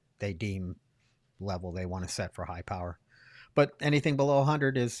they deem level they want to set for high power. But anything below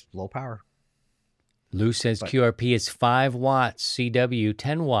 100 is low power. Lou says QRP is 5 watts, CW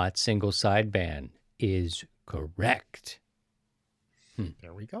 10 watts single sideband is correct.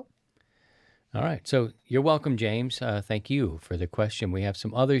 There we go. All right. So you're welcome, James. Thank you for the question. We have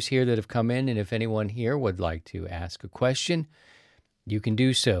some others here that have come in, and if anyone here would like to ask a question, you can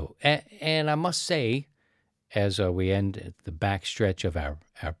do so. And I must say, as we end at the backstretch of our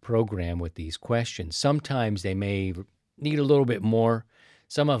program with these questions, sometimes they may need a little bit more.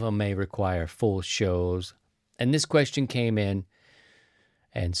 Some of them may require full shows. And this question came in,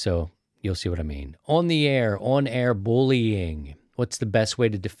 and so you'll see what I mean. On-air bullying. What's the best way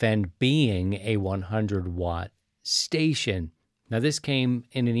to defend being a 100-watt station? Now, this came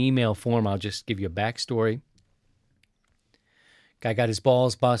in an email form. I'll just give you a backstory. Guy got his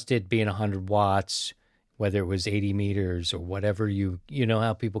balls busted being 100 watts, whether it was 80 meters or whatever, you know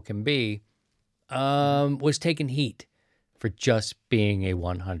how people can be, was taking heat for just being a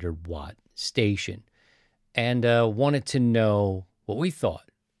 100-watt station, and wanted to know what we thought,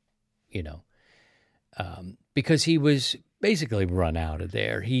 because he was basically run out of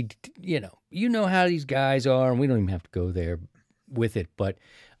there. He, you know how these guys are, and we don't even have to go there with it, but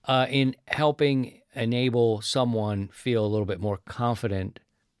in helping enable someone feel a little bit more confident,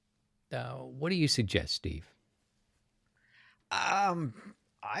 what do you suggest, Steve?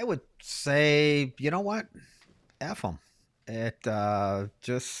 I would say, you know what? F them. It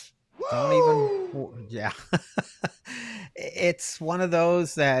just don't even. Yeah, it's one of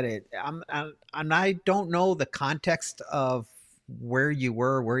those that and I don't know the context of where you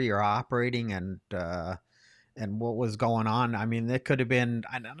were, where you're operating, and what was going on. I mean, it could have been.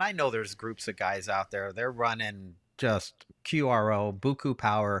 And I know there's groups of guys out there. They're running just QRO, buku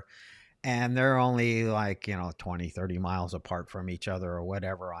power. And they're only like, 20, 30 miles apart from each other or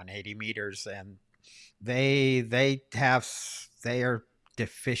whatever on 80 meters. And they are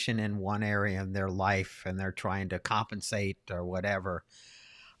deficient in one area in their life and they're trying to compensate or whatever.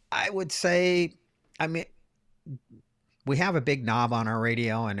 I would say, I mean, we have a big knob on our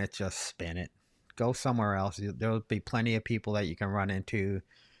radio and it's just spin it. Go somewhere else. There'll be plenty of people that you can run into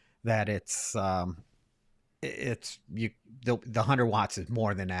that the 100 watts is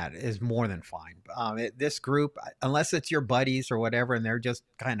more than that, is more than fine. This group, unless it's your buddies or whatever, and they're just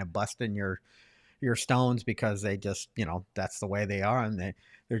kind of busting your stones because they just, that's the way they are, and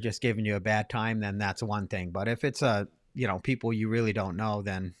they're just giving you a bad time, then that's one thing. But if it's people you really don't know,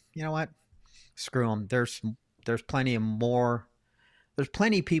 then you know what, screw them. There's plenty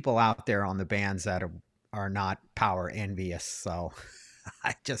of people out there on the bands that are not power envious. So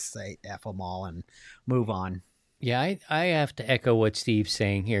I just say F them all and move on. Yeah, I have to echo what Steve's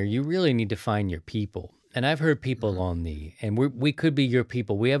saying here. You really need to find your people. And I've heard people and we could be your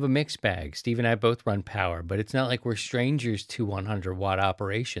people. We have a mixed bag. Steve and I both run power, but it's not like we're strangers to 100-watt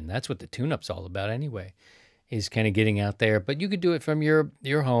operation. That's what the tune-up's all about anyway, is kind of getting out there. But you could do it from your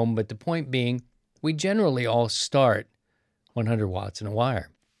home. But the point being, we generally all start 100 watts in a wire.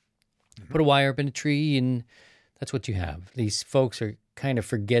 Put a wire up in a tree, and that's what you have. These folks are kind of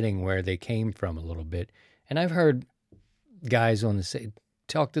forgetting where they came from a little bit. And I've heard guys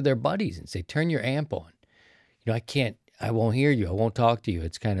talk to their buddies and say, turn your amp on. I won't hear you. I won't talk to you.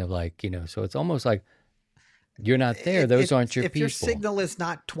 It's kind of like, so it's almost like you're not there. Those aren't your people. If your signal is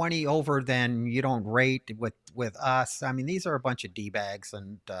not 20 over, then you don't rate with us. I mean, these are a bunch of D-bags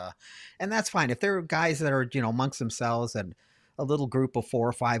and that's fine. If there are guys that are, amongst themselves and a little group of 4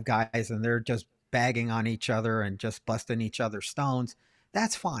 or 5 guys and they're just bagging on each other and just busting each other's stones,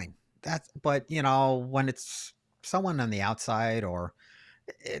 that's fine. But when it's someone on the outside or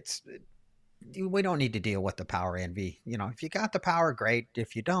we don't need to deal with the power envy. If you got the power, great.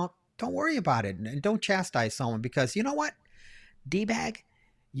 If you don't worry about it and don't chastise someone, because you know what, D-bag,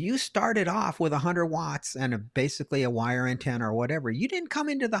 you started off with 100 watts and basically a wire antenna or whatever. You didn't come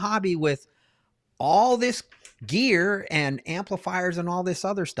into the hobby with all this gear and amplifiers and all this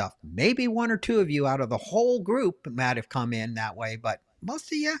other stuff. Maybe 1 or 2 of you out of the whole group might have come in that way, but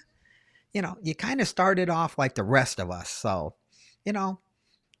most of you, you kind of started off like the rest of us. So,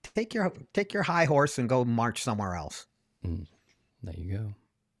 take your high horse and go march somewhere else. There you go.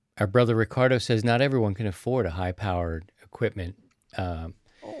 Our brother Ricardo says not everyone can afford a high-powered equipment.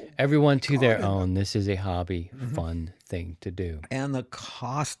 Everyone to their own. This is a hobby, fun thing to do. And the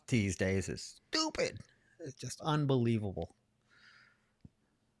cost these days is stupid. It's just unbelievable.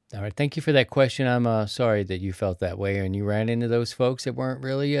 All right. Thank you for that question. I'm sorry that you felt that way and you ran into those folks that weren't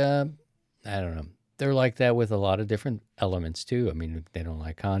really, I don't know. They're like that with a lot of different elements too. I mean, they don't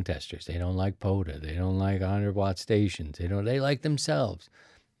like contesters. They don't like POTA. They don't like 100-watt stations. They like themselves.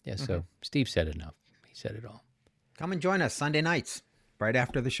 Yeah, so Steve said enough. He said it all. Come and join us Sunday nights, right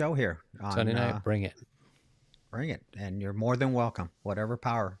after the show here. Sunday night, bring it. Bring it. And you're more than welcome. Whatever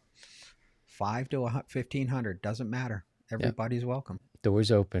power. 5 to 1,500. Doesn't matter. Everybody's welcome.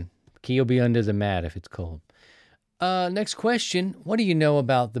 Doors open. Key will be under the mat if it's cold. Next question. What do you know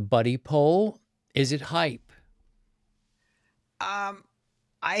about the buddy poll? Is it hype?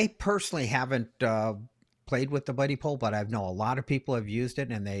 I personally haven't played with the buddy poll, but I know a lot of people have used it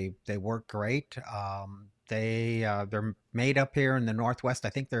and they work great. They're made up here in the Northwest. I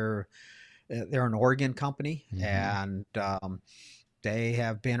think they're an Oregon company, and they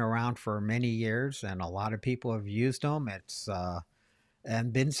have been around for many years, and a lot of people have used them. It's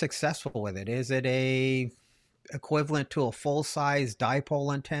and been successful with it. Is it a equivalent to a full-size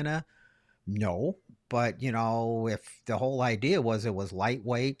dipole antenna? No, but if the whole idea was it was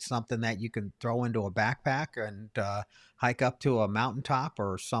lightweight, something that you can throw into a backpack and hike up to a mountaintop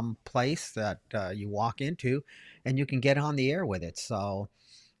or some place that you walk into, and you can get on the air with it. So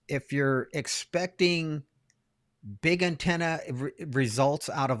if you're expecting big antenna results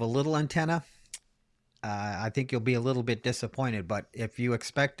out of a little antenna, I think you'll be a little bit disappointed. But if you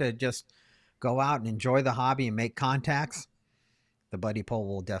expect to just go out and enjoy the hobby and make contacts, the buddy pole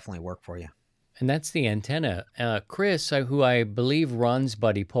will definitely work for you. And that's the antenna. Chris, who I believe runs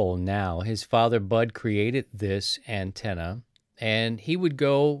Buddy Pole now, his father Bud created this antenna, and he would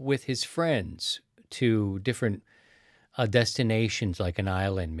go with his friends to different destinations, like an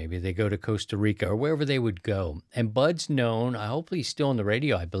island. Maybe they go to Costa Rica or wherever they would go. And Bud's known, I hope he's still on the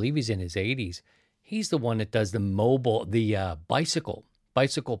radio. I believe he's in his 80s. He's the one that does the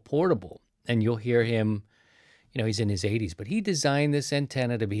bicycle portable. And you'll hear him, he's in his 80s, but he designed this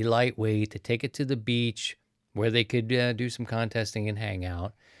antenna to be lightweight, to take it to the beach where they could do some contesting and hang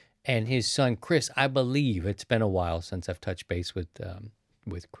out. And his son, Chris, I believe, it's been a while since I've touched base with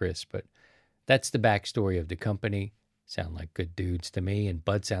Chris, but that's the backstory of the company. Sound like good dudes to me, and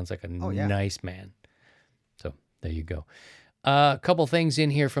Bud sounds like a nice man. So there you go. A couple things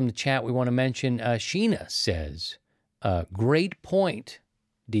in here from the chat we want to mention. Sheena says, great point,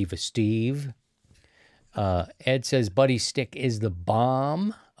 Diva Steve. Ed says, Buddy Stick is the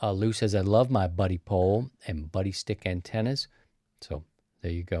bomb. Lou says, I love my Buddy Pole and Buddy Stick antennas. So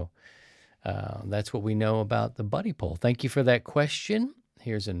there you go. That's what we know about the Buddy Pole. Thank you for that question.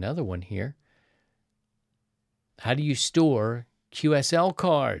 Here's another one here. How do you store QSL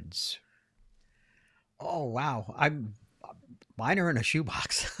cards? Oh, wow. Mine are in a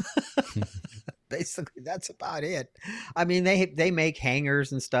shoebox. Basically, that's about it. I mean, they make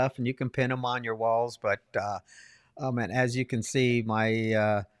hangers and stuff, and you can pin them on your walls. But and as you can see,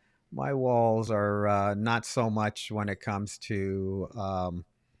 my walls are not so much when it comes to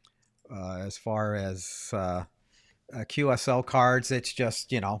as far as QSL cards. It's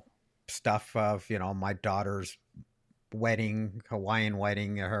just stuff of my daughter's wedding, Hawaiian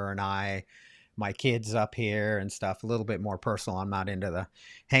wedding, her and I. My kids up here and stuff, a little bit more personal. I'm not into the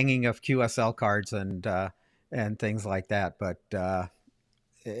hanging of QSL cards and things like that, but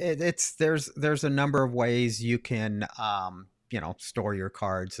there's a number of ways you can store your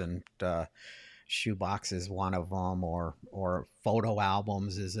cards, and shoebox is one of them, or photo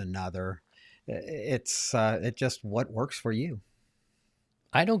albums is another. It's just what works for you.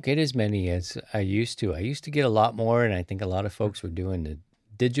 I don't get as many as I used to. I used to get a lot more, and I think a lot of folks were doing the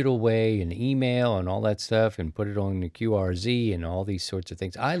digital way and email and all that stuff and put it on the QRZ and all these sorts of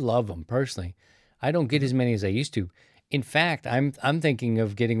things. I love them personally. I don't get as many as I used to. In fact, I'm thinking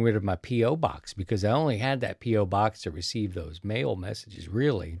of getting rid of my P.O. box because I only had that P.O. box to receive those mail messages,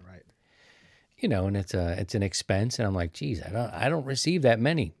 really. Right. And it's an expense, and I'm like, geez, I don't receive that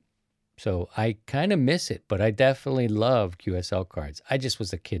many. So I kind of miss it, but I definitely love QSL cards. I just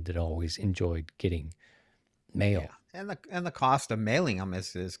was a kid that always enjoyed getting mail. Yeah. And the cost of mailing them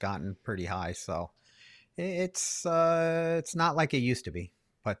has gotten pretty high, so it's not like it used to be.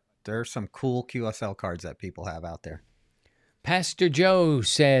 But there's some cool QSL cards that people have out there. Pastor Joe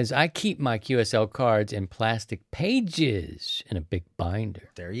says, I keep my QSL cards in plastic pages in a big binder.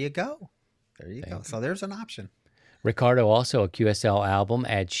 There you go. So there's an option. Ricardo, also a QSL album,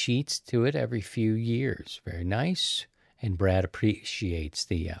 adds sheets to it every few years. Very nice. And Brad appreciates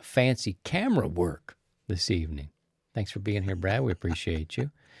the fancy camera work this evening. Thanks for being here, Brad. We appreciate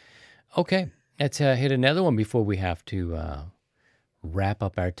you. Okay, let's hit another one before we have to wrap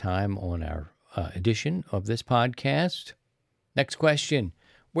up our time on our edition of this podcast. Next question.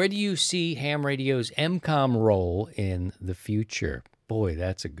 Where do you see ham radio's MCOM role in the future? Boy,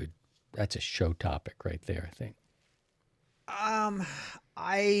 that's a show topic right there, I think.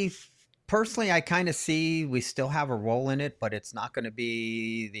 I personally, I kind of see we still have a role in it, but it's not going to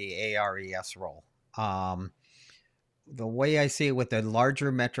be the ARES role. The way I see it with the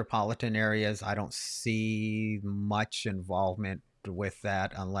larger metropolitan areas, I don't see much involvement with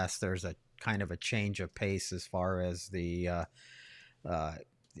that unless there's a kind of a change of pace as far as the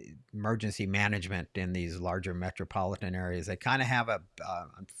emergency management in these larger metropolitan areas. They kind of have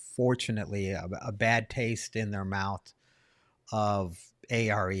unfortunately, a bad taste in their mouth of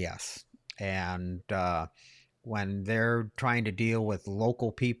ARES. And when they're trying to deal with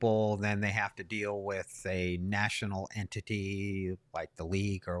local people, then they have to deal with a national entity like the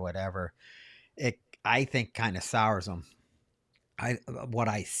league or whatever. It, I think, kind of sours them. What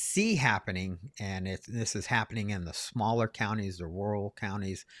I see happening, and this is happening in the smaller counties, the rural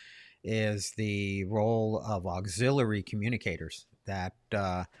counties, is the role of auxiliary communicators, that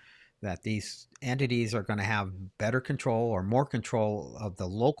these entities are going to have better control or more control of the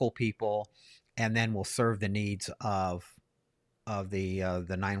local people, and then will serve the needs of the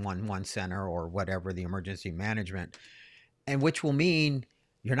 911 center or whatever, the emergency management, and which will mean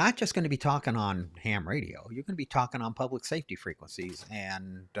you're not just going to be talking on ham radio. You're going to be talking on public safety frequencies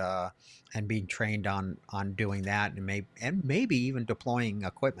and being trained on doing that, and maybe even deploying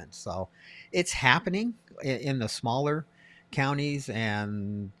equipment. So it's happening in the smaller counties,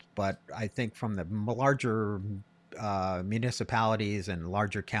 but I think from the larger municipalities and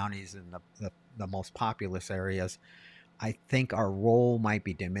larger counties and the most populous areas, I think our role might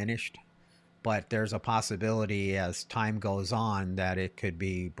be diminished. But there's a possibility as time goes on that it could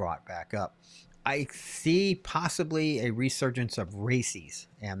be brought back up. I see possibly a resurgence of RACES,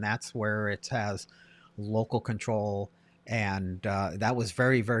 and that's where it has local control. And that was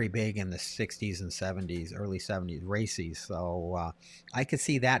very, very big in the 60s and 70s, early 70s, RACES. So I could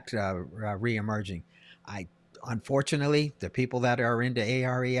see that re-emerging. Unfortunately, the people that are into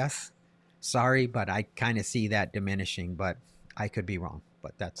ARES, sorry, but I kind of see that diminishing, but I could be wrong.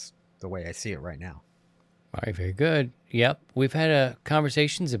 But that's the way I see it right now. All right, very good. Yep, we've had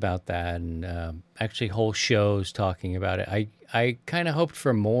conversations about that, and actually whole shows talking about it. I kind of hoped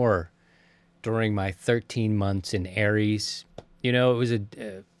for more during my 13 months in Aries. You know, it was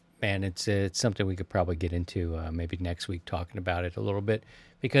it's something we could probably get into maybe next week, talking about it a little bit,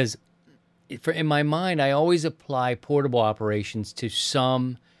 because in my mind, I always apply portable operations to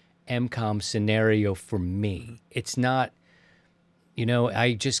some MCOM scenario for me. It's not, you know,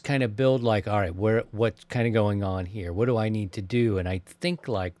 I just kind of build like, all right, what's kind of going on here? What do I need to do? And I think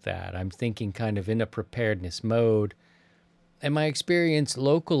like that. I'm thinking kind of in a preparedness mode. And my experience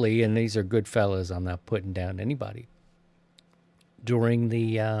locally, and these are good fellas, I'm not putting down anybody, during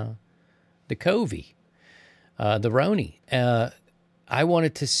the COVID, the Roni, I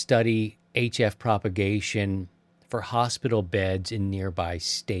wanted to study HF propagation for hospital beds in nearby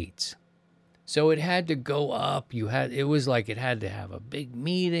states. So it had to go up. It was like it had to have a big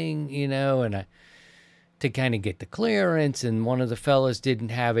meeting, you know, and to kind of get the clearance. And one of the fellas didn't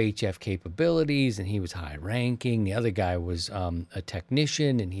have HF capabilities, and he was high ranking. The other guy was a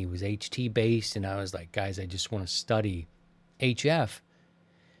technician, and he was HT based. And I was like, guys, I just want to study HF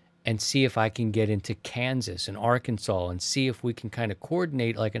and see if I can get into Kansas and Arkansas and see if we can kind of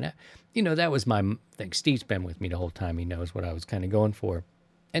coordinate that was my thing. Steve's been with me the whole time. He knows what I was kind of going for.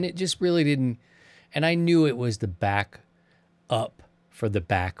 And it just really didn't, and I knew it was the back up for the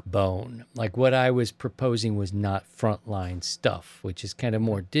backbone. Like what I was proposing was not frontline stuff, which is kind of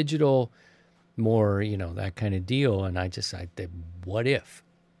more digital, more, that kind of deal. And I said, what if?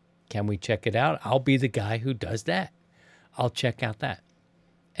 Can we check it out? I'll be the guy who does that. I'll check out that.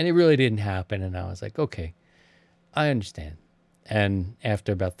 And it really didn't happen. And I was like, okay, I understand. And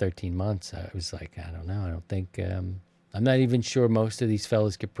after about 13 months, I was like, I don't know. I don't think, I'm not even sure most of these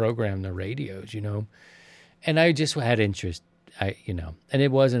fellas could program their radios, And I just had interest, and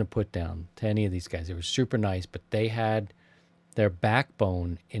it wasn't a put down to any of these guys. They were super nice, but they had their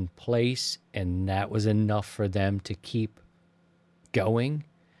backbone in place, and that was enough for them to keep going.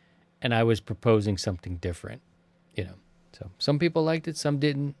 And I was proposing something different, So some people liked it, some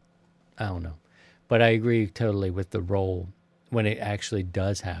didn't. I don't know. But I agree totally with the role when it actually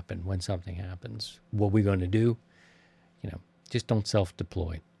does happen, when something happens. What are we going to do? Just don't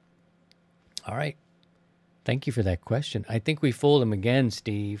self-deploy. All right. Thank you for that question. I think we fooled them again,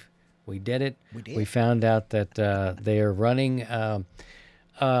 Steve. We did it. We did. We found out that they are running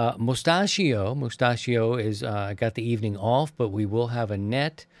Mustachio. Mustachio is got the evening off, but we will have a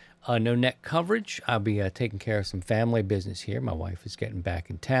no net coverage. I'll be taking care of some family business here. My wife is getting back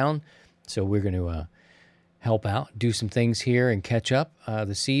in town, so we're going to help out, do some things here, and catch up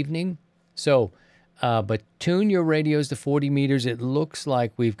this evening. So, but tune your radios to 40 meters. It looks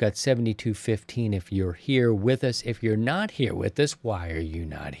like we've got 7215 if you're here with us. If you're not here with us, why are you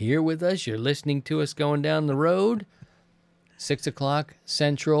not here with us? You're listening to us going down the road. 6 o'clock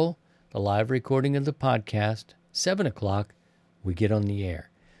Central, the live recording of the podcast. 7 o'clock, we get on the air.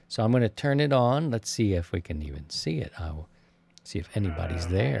 So I'm going to turn it on. Let's see if we can even see it. I will see if anybody's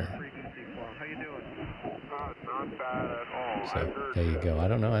there. So there you go. I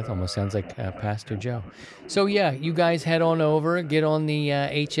don't know. That almost sounds like Pastor Joe. So yeah, you guys head on over. Get on the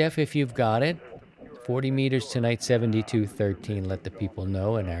HF if you've got it. 40 meters tonight, 7213. Let the people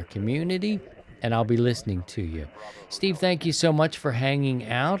know in our community, and I'll be listening to you. Steve, thank you so much for hanging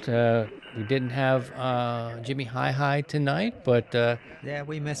out. We didn't have Jimmy Hi tonight, but Yeah,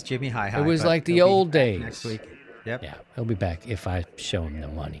 we missed Jimmy Hi. it was but like the he'll be old back days. next week. Yep. Yeah, he'll be back if I show him the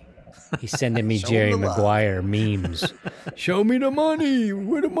money. He's sending me Show Jerry him the love. Maguire memes. Show me the money.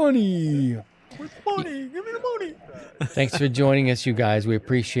 Where the money? Money, give me the money. Thanks for joining us, you guys. We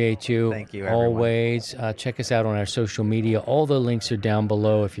appreciate you. Thank you, everyone. Always. Check us out on our social media. All the links are down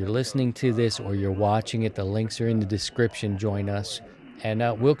below. If you're listening to this or you're watching it, the links are in the description. Join us. And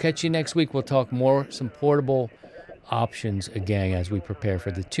we'll catch you next week. We'll talk more, some portable options again as we prepare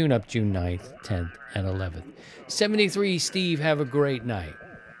for the tune-up June 9th, 10th, and 11th. 73, Steve, have a great night.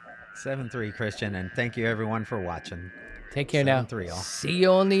 7-3, Christian, and thank you, everyone, for watching. Take care now. 7-3 all. See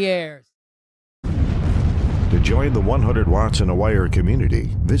you on the air. To join the 100 Watts in a Wire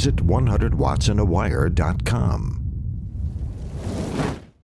community, visit 100wattsinawire.com.